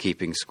 yards if you're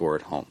keeping score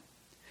at home.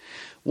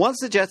 Once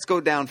the Jets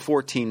go down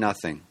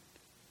 14-0,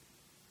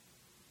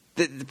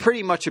 they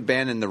pretty much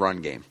abandon the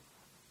run game.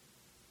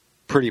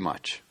 Pretty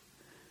much.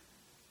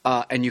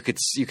 And you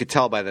could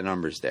tell by the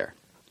numbers there.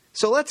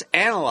 So let's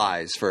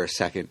analyze for a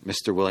second,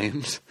 Mr.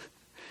 Williams,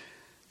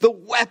 the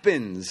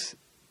weapons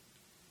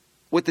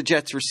with the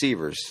Jets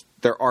receivers,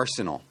 their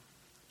arsenal.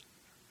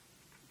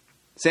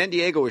 San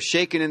Diego is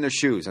shaking in their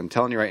shoes, I'm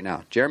telling you right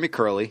now. Jeremy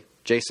Curley,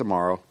 Jay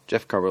Samaro,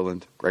 Jeff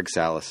Cumberland, Greg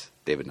Salas,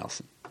 David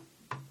Nelson.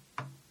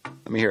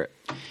 Let me hear it.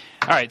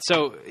 All right,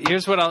 so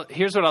here's what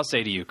I'll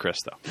say to you, Chris,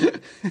 though.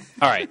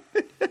 All right.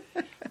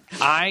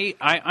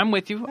 I'm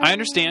with you. I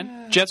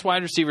understand. Jets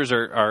wide receivers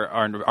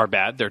are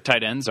bad. Their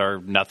tight ends are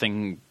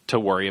nothing to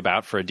worry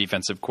about for a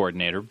defensive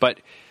coordinator. But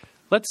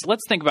let's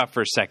think about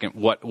for a second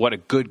what a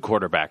good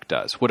quarterback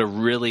does, what a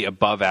really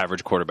above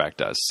average quarterback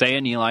does. Say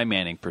an Eli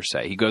Manning per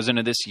se. He goes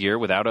into this year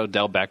without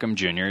Odell Beckham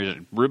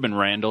Jr. Ruben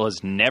Randle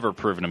has never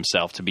proven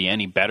himself to be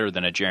any better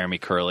than a Jeremy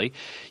Curley.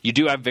 You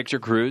do have Victor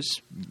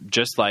Cruz,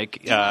 just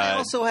like he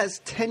also has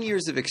 10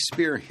 years of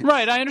experience.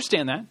 Right, I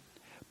understand that.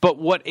 But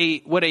what a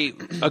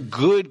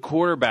good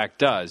quarterback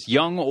does,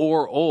 young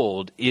or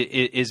old,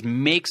 is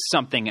makes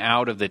something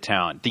out of the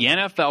talent. The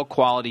NFL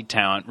quality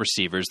talent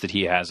receivers that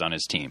he has on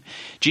his team.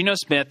 Geno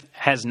Smith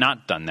has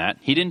not done that.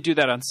 He didn't do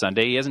that on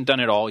Sunday. He hasn't done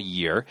it all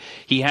year.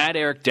 He had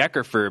Eric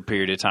Decker for a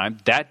period of time.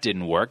 That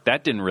didn't work.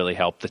 That didn't really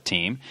help the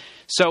team.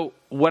 So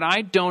what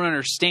I don't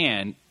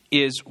understand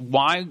is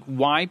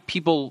why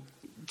people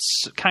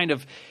kind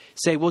of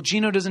say, well,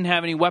 Geno doesn't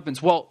have any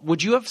weapons. Well,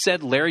 would you have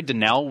said Larry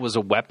Donnell was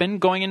a weapon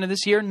going into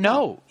this year?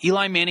 No.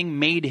 Eli Manning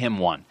made him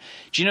one.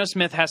 Geno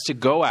Smith has to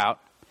go out,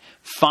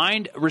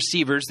 find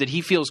receivers that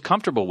he feels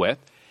comfortable with,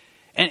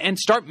 and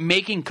start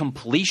making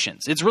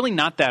completions. It's really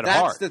not that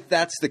hard.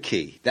 That's the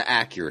key, the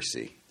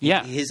accuracy.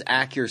 Yeah. His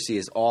accuracy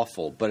is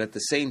awful, but at the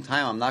same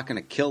time, I'm not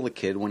going to kill the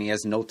kid when he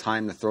has no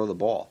time to throw the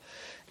ball.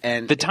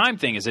 And the time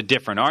thing is a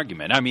different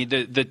argument. I mean,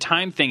 the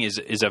time thing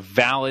is a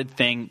valid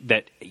thing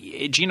that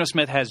Geno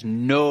Smith has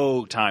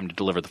no time to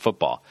deliver the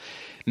football.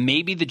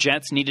 Maybe the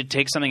Jets need to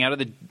take something out of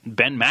the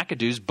Ben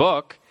McAdoo's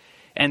book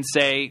and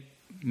say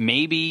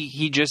maybe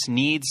he just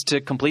needs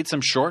to complete some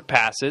short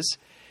passes,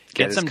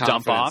 get some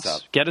dump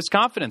offs, get his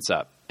confidence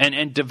up,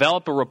 and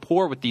develop a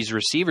rapport with these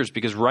receivers,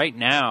 because right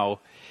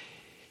now,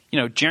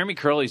 Jeremy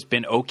Curley's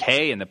been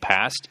okay in the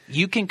past.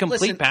 You can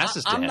complete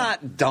passes to him. I'm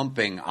not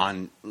dumping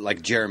on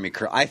Jeremy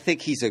Curley. I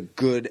think he's a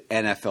good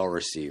NFL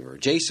receiver.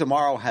 Jay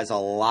Samaro has a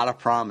lot of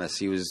promise.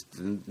 He was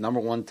the number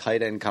one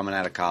tight end coming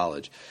out of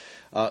college.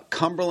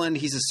 Cumberland,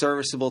 he's a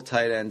serviceable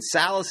tight end.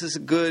 Salas is a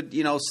good,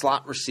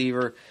 slot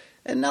receiver.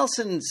 And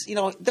Nelson's,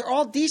 they're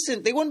all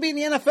decent. They wouldn't be in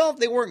the NFL if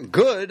they weren't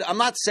good. I'm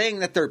not saying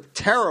that they're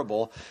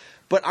terrible,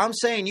 but I'm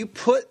saying you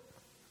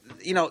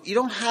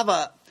don't have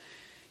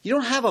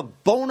a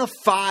bona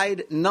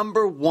fide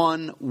number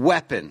one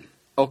weapon,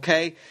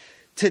 okay,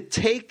 to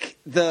take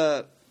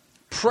the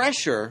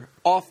pressure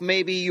off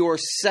maybe your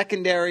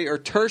secondary or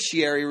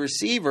tertiary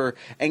receiver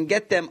and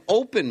get them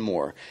open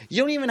more.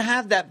 You don't even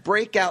have that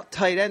breakout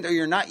tight end, or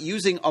you're not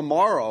using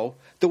Amaro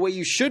the way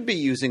you should be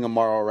using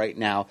Amaro right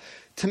now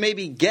to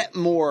maybe get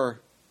more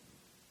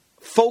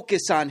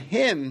focus on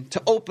him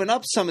to open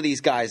up some of these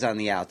guys on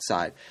the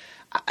outside.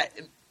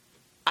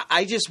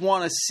 I just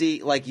want to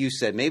see, like you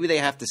said, maybe they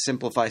have to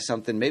simplify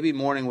something. Maybe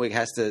Morningwig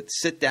has to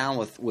sit down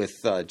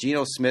with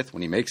Geno Smith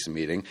when he makes a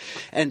meeting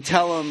and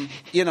tell him,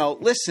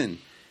 listen,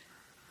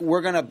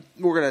 we're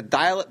gonna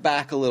dial it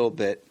back a little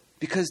bit,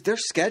 because their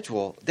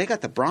schedule, they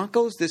got the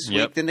Broncos this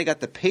week, then they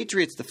got the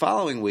Patriots the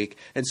following week,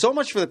 and so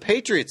much for the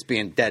Patriots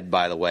being dead,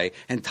 by the way,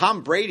 and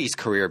Tom Brady's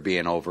career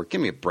being over. Give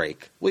me a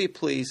break, will you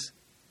please?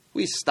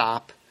 Will you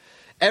stop?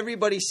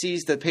 Everybody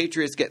sees the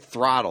Patriots get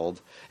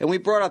throttled, and we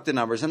brought up the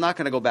numbers. I'm not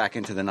going to go back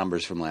into the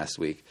numbers from last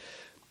week.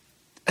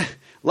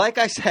 Like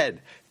I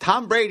said,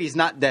 Tom Brady's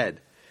not dead.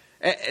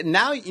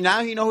 Now you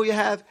know who you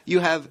have? You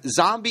have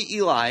Zombie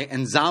Eli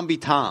and Zombie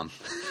Tom.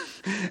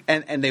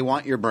 and they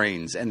want your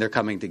brains, and they're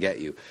coming to get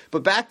you.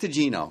 But back to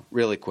Geno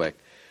really quick.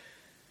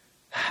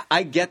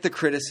 I get the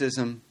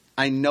criticism.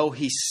 I know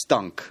he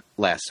stunk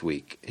last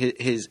week.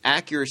 His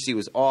accuracy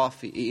was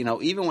off.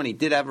 Even when he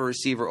did have a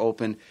receiver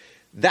open,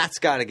 that's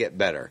got to get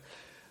better.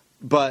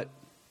 But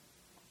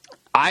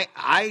I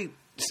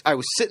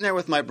was sitting there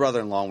with my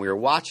brother-in-law, and we were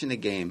watching the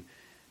game,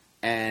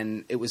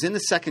 and it was in the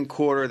second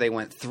quarter. They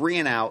went 3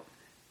 and out,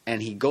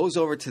 and he goes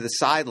over to the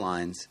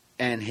sidelines,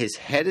 and his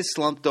head is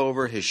slumped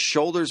over, his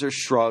shoulders are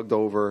shrugged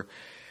over,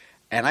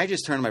 and I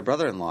just turned to my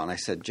brother-in-law, and I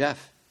said,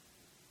 Jeff,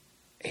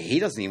 he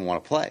doesn't even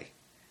want to play.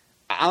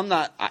 I'm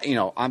not, I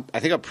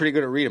think I'm pretty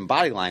good at reading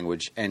body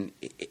language, and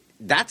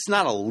that's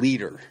not a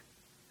leader.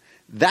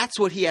 That's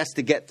what he has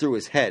to get through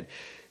his head.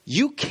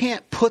 You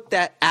can't put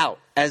that out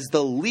as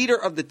the leader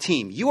of the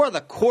team. You are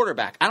the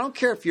quarterback. I don't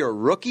care if you're a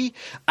rookie.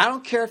 I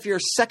don't care if you're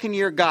a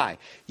second-year guy.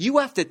 You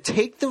have to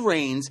take the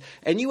reins,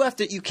 and you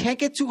can't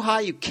get too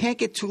high. You can't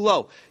get too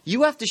low.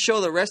 You have to show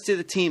the rest of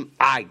the team,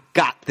 I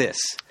got this.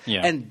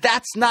 Yeah. And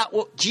that's not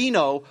what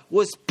Geno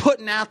was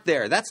putting out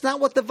there. That's not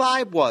what the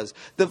vibe was.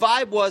 The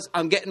vibe was,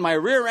 I'm getting my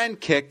rear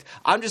end kicked.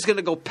 I'm just going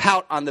to go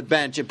pout on the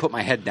bench and put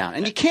my head down.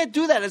 And you can't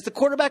do that as the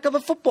quarterback of a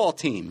football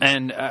team.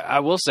 And I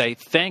will say,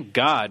 thank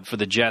God for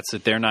the Jets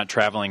that they're not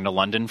traveling to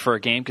London for a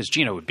game, because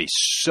Geno would be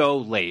so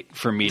late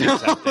for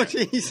meetings out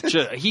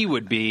there. He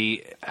would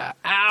be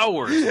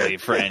hours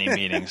late for any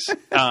meetings.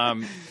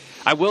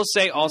 I will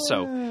say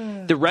also,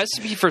 the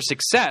recipe for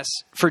success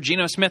for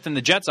Geno Smith and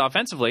the Jets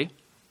offensively,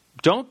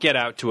 don't get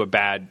out to a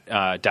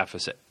bad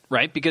deficit,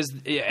 right? Because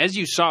as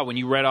you saw when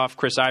you read off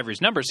Chris Ivory's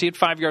numbers, he had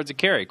 5 yards a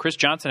carry. Chris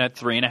Johnson had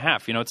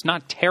 3.5. It's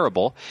not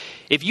terrible.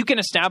 If you can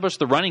establish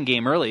the running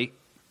game early,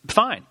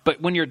 fine.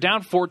 But when you're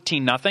down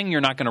 14-0,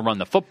 you're not going to run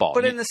the football.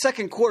 But in the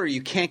second quarter,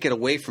 you can't get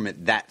away from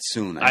it that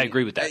soon. I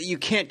agree with that. You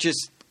can't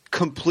just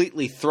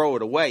completely throw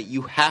it away.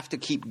 You have to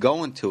keep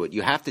going to it.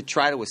 You have to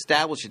try to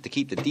establish it to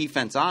keep the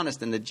defense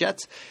honest. And the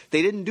Jets,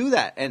 they didn't do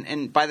that.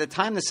 And by the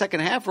time the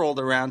second half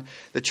rolled around,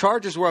 the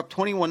Chargers were up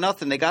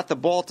 21-0. They got the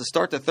ball to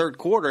start the third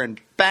quarter,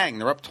 and bang,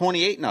 they're up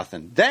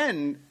 28-0.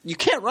 Then you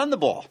can't run the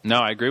ball. No,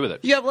 I agree with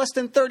it. You have less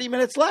than 30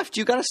 minutes left.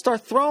 You got to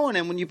start throwing.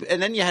 And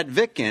then you had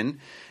Vic in.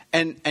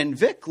 And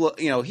Vic,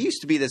 he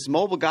used to be this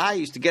mobile guy. He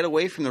used to get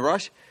away from the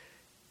rush.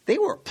 They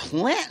were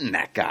planting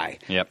that guy.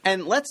 Yep.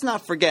 And let's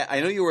not forget,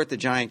 I know you were at the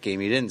Giant game.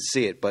 You didn't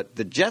see it. But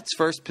the Jets'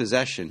 first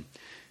possession,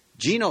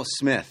 Geno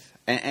Smith,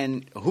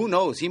 and who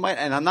knows, he might –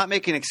 and I'm not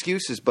making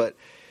excuses, but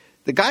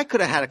the guy could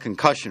have had a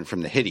concussion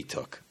from the hit he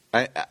took.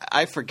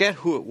 I forget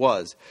who it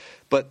was,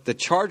 but the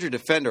Charger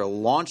defender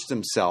launched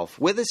himself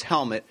with his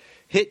helmet,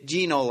 hit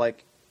Geno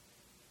like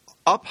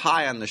up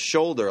high on the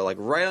shoulder, like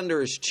right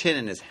under his chin,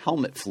 and his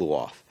helmet flew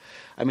off.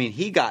 I mean,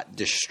 he got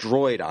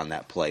destroyed on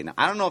that play. Now,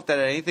 I don't know if that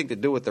had anything to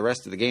do with the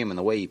rest of the game and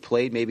the way he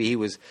played. Maybe he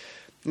was,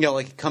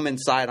 like come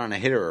inside on a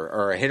hitter,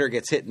 or a hitter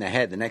gets hit in the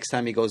head. The next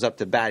time he goes up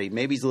to bat,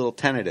 maybe he's a little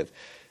tentative.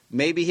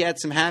 Maybe he had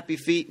some happy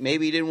feet.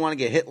 Maybe he didn't want to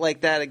get hit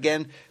like that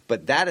again.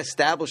 But that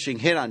establishing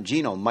hit on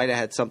Geno might have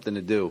had something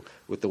to do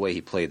with the way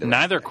he played.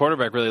 Neither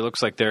quarterback really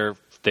looks like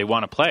they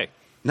want to play.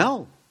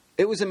 No.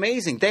 It was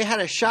amazing. They had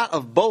a shot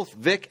of both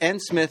Vic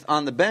and Smith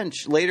on the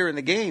bench later in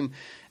the game,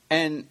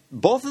 and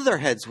both of their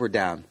heads were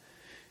down.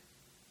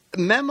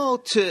 Memo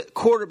to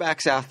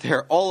quarterbacks out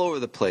there all over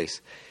the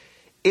place.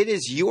 It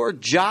is your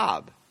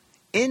job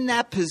in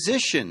that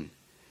position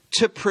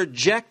to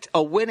project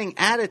a winning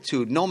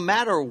attitude no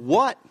matter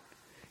what.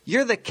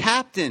 You're the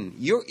captain.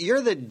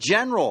 You're the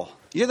general.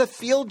 You're the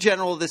field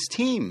general of this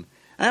team.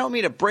 And I don't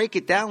mean to break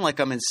it down like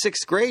I'm in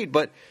sixth grade,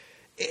 but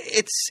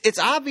it's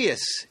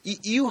obvious.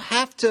 You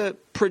have to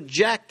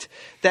project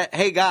that,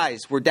 hey,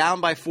 guys, we're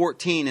down by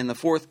 14 in the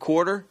fourth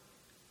quarter,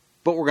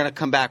 but we're going to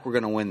come back. We're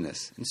going to win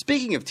this. And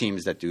speaking of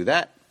teams that do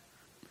that.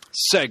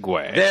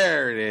 Segue.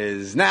 There it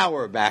is. Now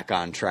we're back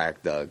on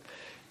track, Doug.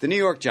 The New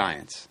York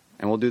Giants,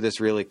 and we'll do this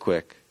really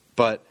quick,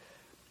 but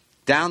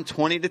down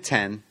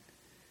 20-10,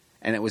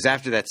 and it was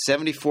after that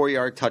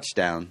 74-yard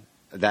touchdown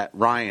that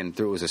Ryan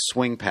threw. It was a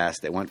swing pass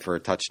that went for a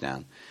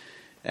touchdown.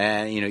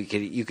 And,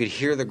 you could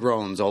hear the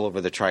groans all over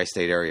the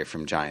tri-state area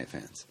from Giant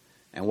fans.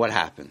 And what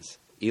happens?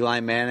 Eli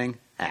Manning,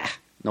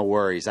 no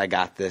worries, I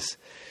got this.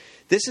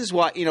 This is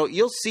why,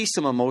 you'll see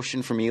some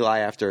emotion from Eli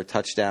after a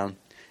touchdown.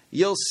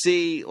 You'll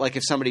see, like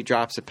if somebody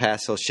drops a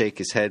pass, he'll shake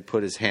his head,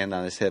 put his hand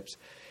on his hips.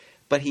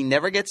 But he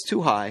never gets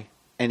too high,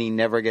 and he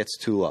never gets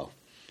too low.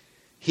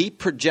 He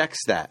projects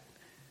that.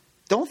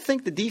 Don't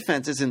think the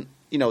defense isn't,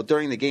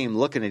 during the game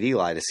looking at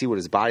Eli to see what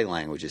his body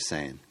language is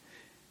saying.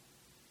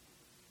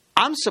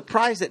 I'm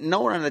surprised that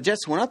no one on the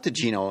Jets went up to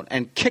Geno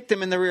and kicked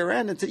him in the rear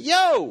end and said,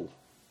 yo,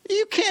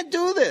 you can't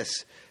do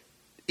this.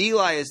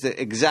 Eli is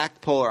the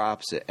exact polar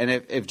opposite. And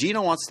if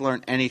Geno wants to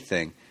learn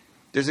anything,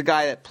 there's a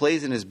guy that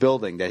plays in his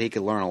building that he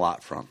could learn a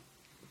lot from.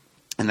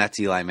 And that's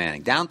Eli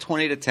Manning. Down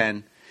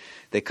 20-10.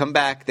 They come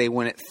back. They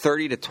win it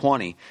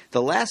 30-20.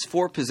 The last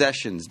four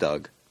possessions,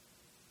 Doug,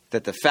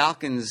 that the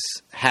Falcons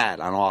had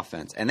on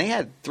offense, and they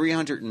had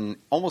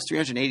almost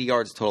 380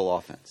 yards total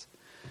offense.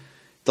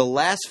 The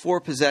last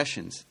four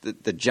possessions,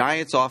 the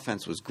Giants'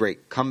 offense was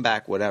great. Come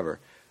back, whatever.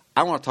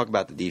 I want to talk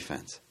about the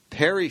defense.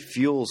 Perry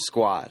Fuel's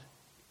squad,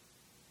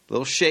 a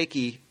little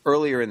shaky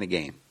earlier in the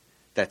game.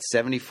 That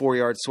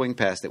 74-yard swing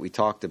pass that we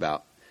talked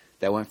about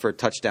that went for a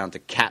touchdown to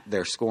cap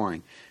their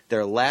scoring.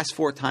 Their last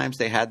four times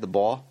they had the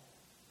ball,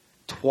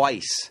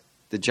 twice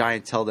the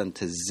Giants held them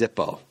to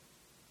Zippo.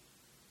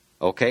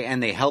 Okay,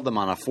 and they held them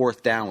on a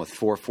fourth down with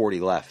 4:40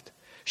 left.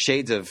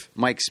 Shades of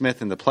Mike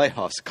Smith in the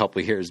playoffs a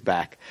couple of years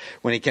back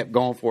when he kept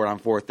going for it on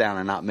fourth down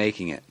and not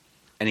making it.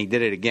 And he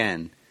did it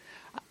again.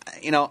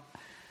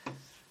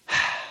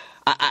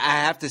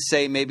 I have to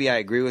say maybe I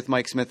agree with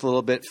Mike Smith a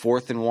little bit.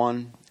 4th and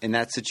 1 in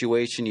that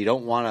situation. You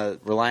don't want to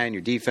rely on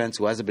your defense,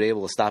 who hasn't been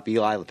able to stop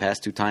Eli the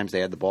past two times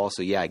they had the ball.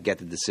 So, yeah, I get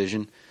the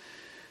decision.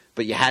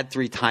 But you had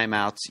 3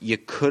 timeouts. You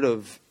could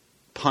have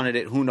punted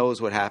it. Who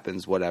knows what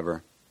happens,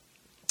 whatever.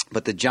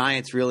 But the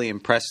Giants really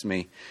impressed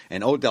me.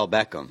 And Odell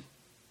Beckham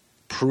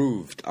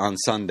proved on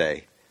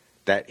Sunday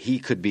that he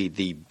could be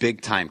the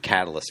big-time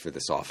catalyst for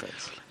this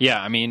offense.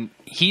 Yeah, I mean,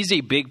 he's a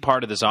big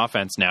part of this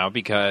offense now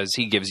because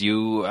he gives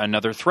you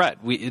another threat.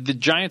 The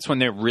Giants, when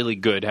they're really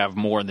good, have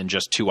more than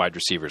just 2 wide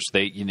receivers.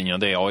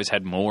 They always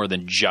had more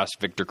than just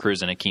Victor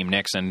Cruz and Hakeem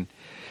Nicks. And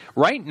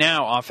right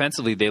now,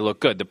 offensively, they look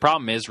good. The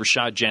problem is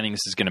Rashad Jennings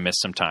is going to miss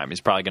some time.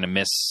 He's probably going to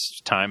miss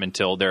time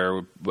until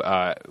their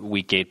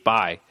Week 8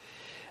 bye.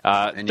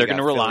 And they're going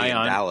to rely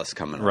on Dallas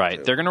coming up, right.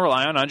 Too. They're going to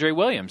rely on Andre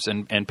Williams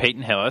and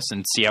Peyton Hillis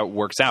and see how it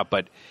works out.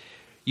 But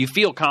you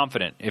feel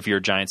confident if you're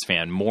a Giants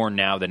fan more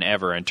now than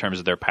ever in terms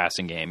of their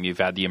passing game. You've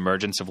had the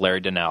emergence of Larry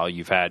Donnell.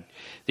 You've had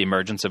the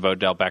emergence of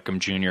Odell Beckham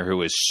Jr.,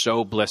 who is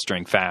so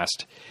blistering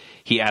fast.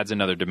 He adds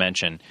another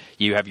dimension.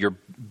 You have your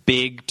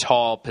big,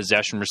 tall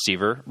possession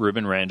receiver,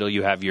 Ruben Randall.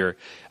 You have your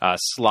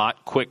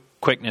slot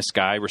quickness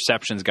guy,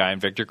 receptions guy in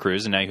Victor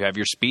Cruz. And now you have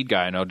your speed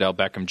guy in Odell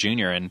Beckham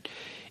Jr. And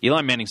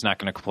Eli Manning's not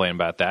going to complain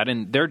about that.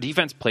 And their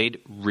defense played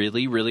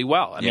really, really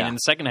well. I mean, in the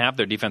second half,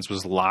 their defense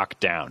was locked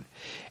down.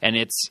 And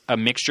it's a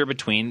mixture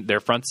between their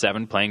front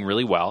seven playing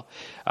really well.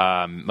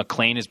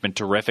 McLean has been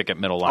terrific at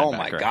middle linebacker. Oh,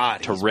 my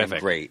God. Terrific. He's been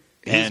great.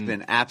 He's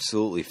been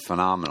absolutely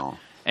phenomenal.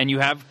 And you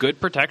have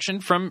good protection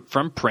from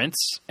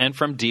Prince and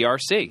from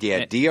DRC.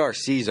 Yeah,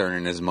 DRC's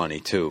earning his money,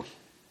 too.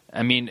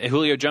 I mean,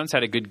 Julio Jones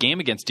had a good game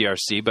against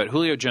DRC, but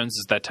Julio Jones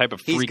is that type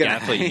of freak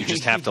athlete you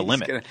just have to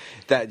limit.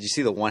 Did you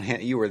see the one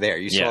hand? You were there.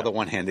 You saw the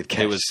one-handed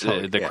catch. It was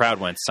the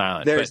crowd went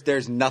silent.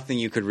 There's nothing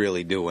you could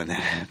really do in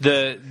that.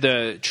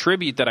 The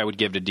tribute that I would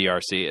give to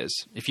DRC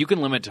is if you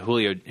can limit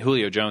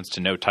Julio Jones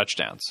to no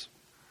touchdowns,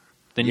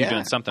 then you're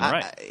doing something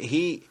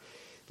right.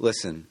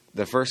 Listen,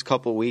 the first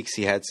couple of weeks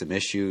he had some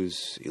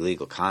issues,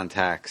 illegal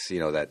contacts.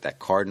 That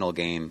Cardinal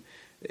game,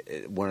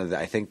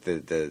 I think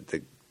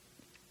the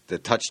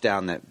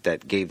touchdown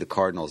that gave the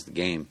Cardinals the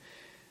game,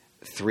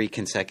 3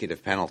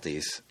 consecutive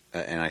penalties,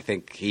 and I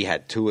think he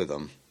had 2 of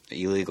them,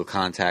 illegal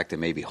contact and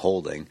maybe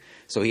holding.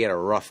 So he had a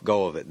rough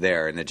go of it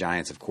there, and the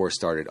Giants, of course,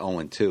 started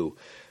 0-2.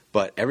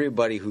 But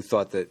everybody who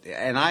thought that,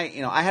 and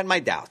I had my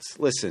doubts.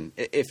 Listen,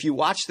 if you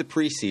watch the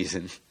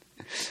preseason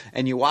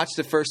and you watch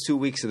the first 2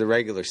 weeks of the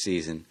regular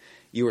season,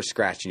 you were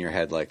scratching your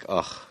head like,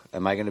 ugh,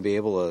 am I going to be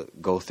able to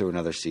go through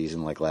another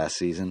season like last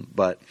season?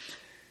 But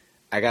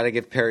I got to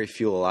give Perry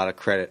Fuel a lot of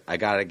credit. I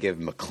got to give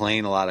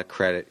McClain a lot of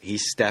credit.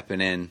 He's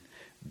stepping in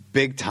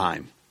big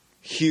time,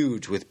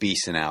 huge with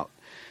Beeson out.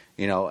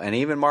 And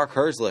even Mark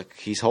Herzlich,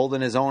 he's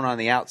holding his own on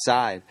the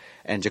outside.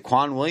 And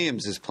Jaquan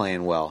Williams is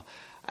playing well.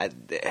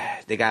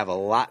 They have a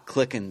lot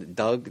clicking,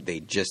 Doug. They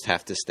just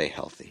have to stay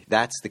healthy.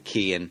 That's the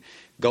key. And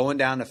going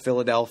down to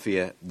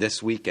Philadelphia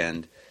this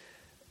weekend,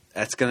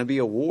 that's going to be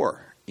a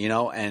war,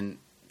 and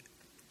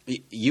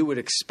you would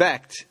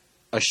expect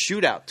a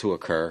shootout to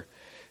occur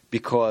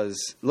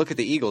because look at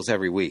the Eagles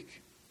every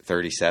week,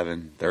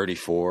 37,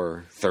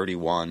 34,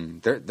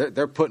 31.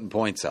 They're putting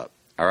points up,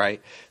 all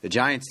right? The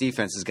Giants'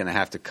 defense is going to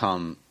have to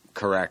come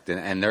correct,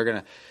 and they're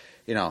going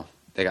to,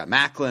 they got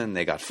Macklin,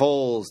 they got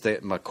Foles,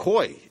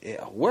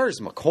 McCoy. Where's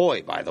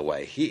McCoy, by the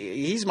way?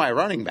 He's my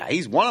running back.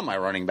 He's one of my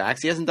running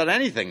backs. He hasn't done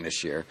anything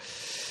this year.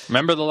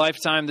 Remember the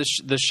lifetime,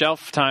 the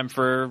shelf time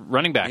for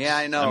running backs. Yeah,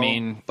 I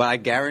know. But I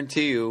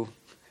guarantee you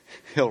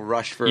he'll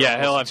rush for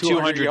he'll have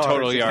 200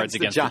 total yards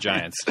against the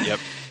Giants. Yep.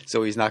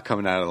 So he's not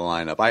coming out of the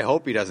lineup. I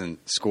hope he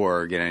doesn't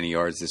score or get any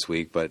yards this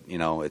week, but,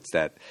 it's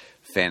that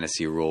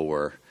fantasy rule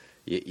where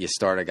you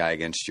start a guy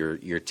against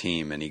your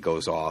team and he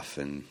goes off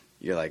and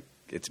you're like,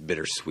 it's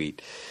bittersweet.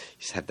 You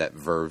just have that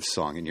Verve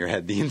song in your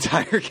head the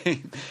entire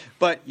game.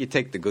 But you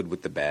take the good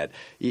with the bad.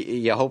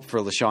 You hope for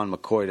LaShawn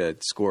McCoy to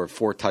score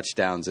 4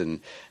 touchdowns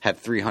and have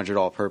 300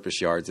 all-purpose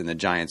yards and the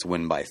Giants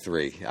win by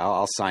 3.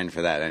 I'll sign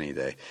for that any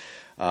day.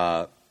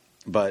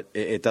 But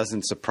it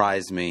doesn't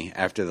surprise me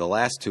after the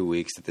last 2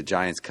 weeks that the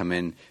Giants come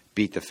in,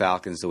 beat the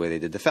Falcons the way they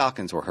did. The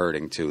Falcons were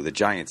hurting too. The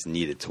Giants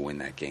needed to win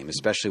that game,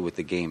 especially with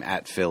the game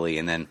at Philly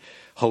and then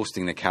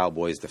hosting the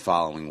Cowboys the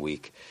following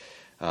week.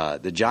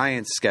 The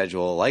Giants'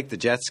 schedule, like the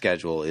Jets'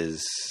 schedule,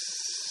 is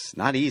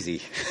not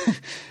easy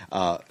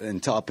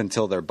up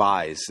until their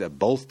byes.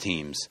 Both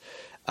teams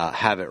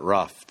have it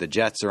rough. The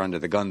Jets are under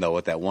the gun, though,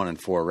 with that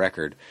 1-4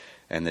 record,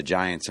 and the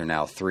Giants are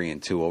now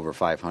 3-2 over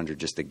 500,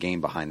 just a game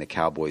behind the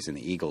Cowboys and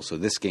the Eagles. So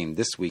this game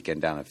this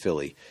weekend down in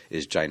Philly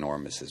is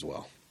ginormous as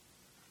well.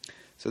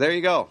 So there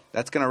you go.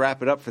 That's going to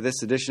wrap it up for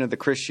this edition of the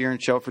Chris Shearn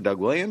Show for Doug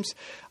Williams.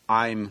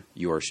 I'm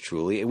yours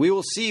truly. We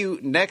will see you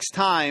next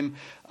time.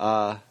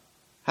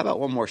 How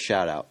about one more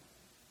shout out?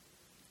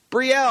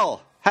 Brielle,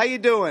 how you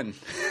doing?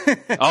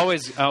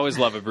 always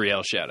love a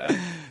Brielle shout out.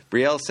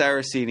 Brielle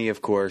Saraceni,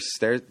 of course.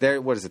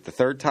 There. What is it? The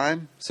 3rd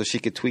time? So she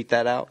could tweet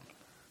that out.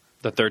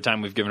 The 3rd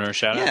time we've given her a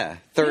shout out. Yeah,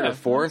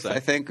 3rd or 4th.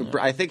 I think. Yeah.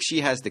 I think she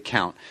has the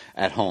count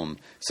at home,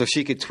 so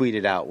she could tweet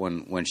it out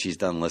when she's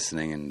done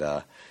listening.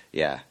 And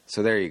yeah,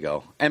 so there you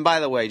go. And by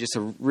the way, just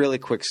a really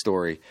quick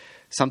story.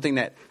 Something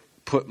that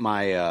put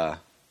my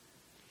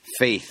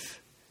faith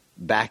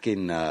back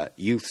in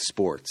youth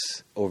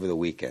sports over the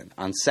weekend.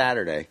 On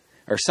Sunday,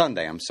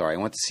 I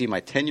went to see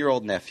my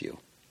 10-year-old nephew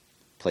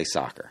play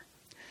soccer.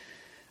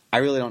 I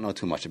really don't know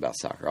too much about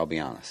soccer, I'll be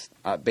honest.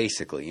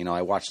 Basically,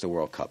 I watched the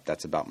World Cup.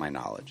 That's about my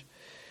knowledge.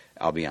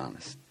 I'll be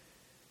honest.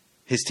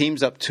 His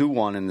team's up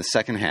 2-1 in the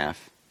second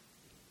half.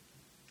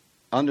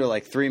 Under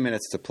like 3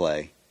 minutes to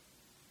play,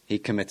 he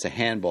commits a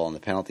handball in the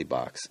penalty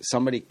box.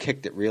 Somebody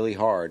kicked it really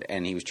hard,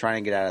 and he was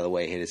trying to get out of the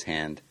way, hit his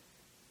hand,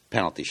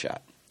 penalty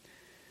shot.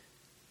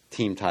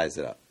 Team ties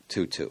it up,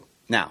 2-2.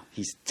 Now,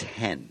 he's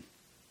 10.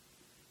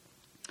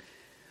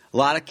 A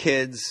lot of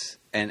kids,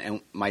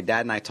 and my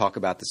dad and I talk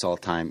about this all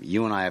the time.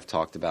 You and I have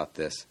talked about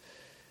this.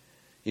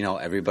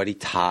 Everybody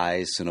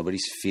ties, so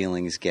nobody's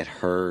feelings get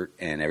hurt,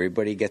 and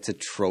everybody gets a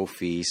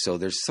trophy, so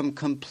there's some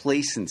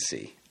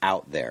complacency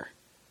out there.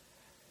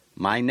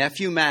 My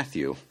nephew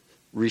Matthew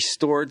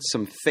restored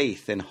some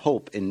faith and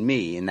hope in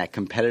me in that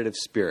competitive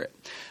spirit.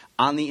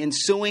 On the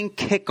ensuing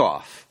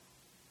kickoff,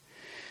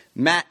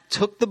 Matt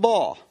took the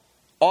ball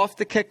off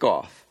the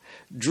kickoff,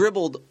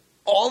 dribbled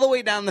all the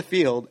way down the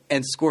field,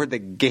 and scored the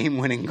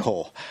game-winning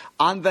goal.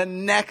 On the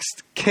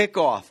next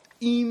kickoff,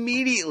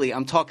 immediately,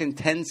 I'm talking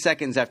 10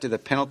 seconds after the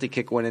penalty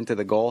kick went into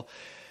the goal,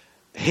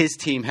 his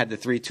team had the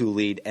 3-2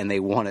 lead, and they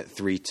won it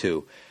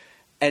 3-2.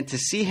 And to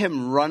see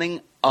him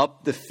running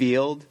up the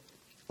field,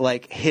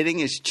 like hitting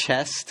his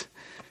chest,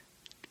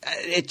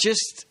 it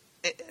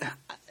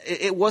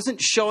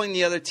wasn't showing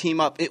the other team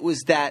up. It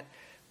was that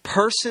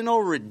personal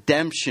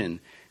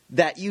redemption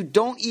that you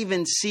don't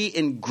even see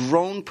in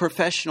grown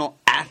professional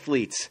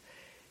athletes.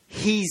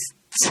 He's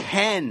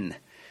 10.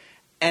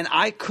 And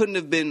I couldn't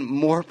have been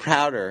more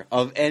prouder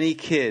of any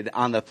kid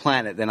on the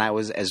planet than I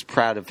was as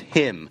proud of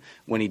him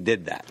when he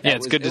did that. Yeah,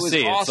 it's good to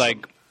see. Awesome. It's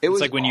like It's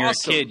like when you're a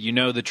kid, you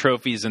know the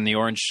trophies and the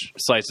orange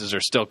slices are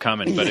still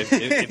coming. But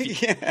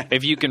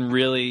if you can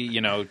really,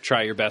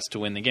 try your best to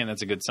win the game,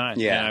 that's a good sign.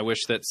 Yeah. And I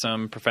wish that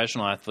some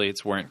professional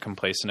athletes weren't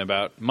complacent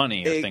about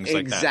money or things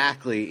like that.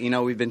 Exactly.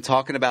 We've been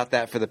talking about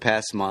that for the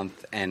past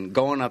month. And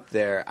going up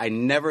there, I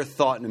never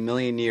thought in a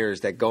million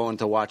years that going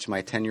to watch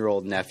my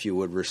 10-year-old nephew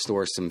would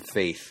restore some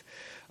faith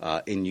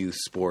in youth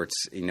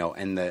sports,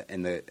 and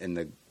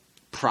the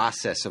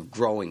process of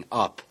growing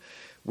up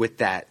with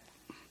that,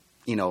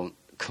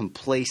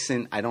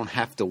 complacent, I don't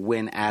have to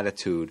win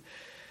attitude.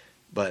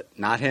 But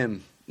not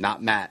him,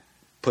 not Matt.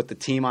 Put the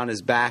team on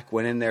his back,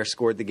 went in there,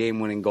 scored the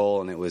game-winning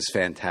goal, and it was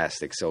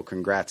fantastic. So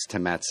congrats to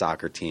Matt's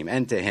soccer team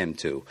and to him,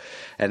 too.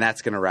 And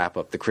that's going to wrap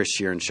up the Chris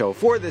Shearn Show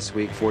for this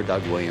week. For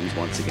Doug Williams,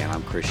 once again,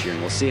 I'm Chris Shearn.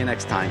 We'll see you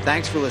next time.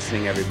 Thanks for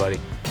listening, everybody.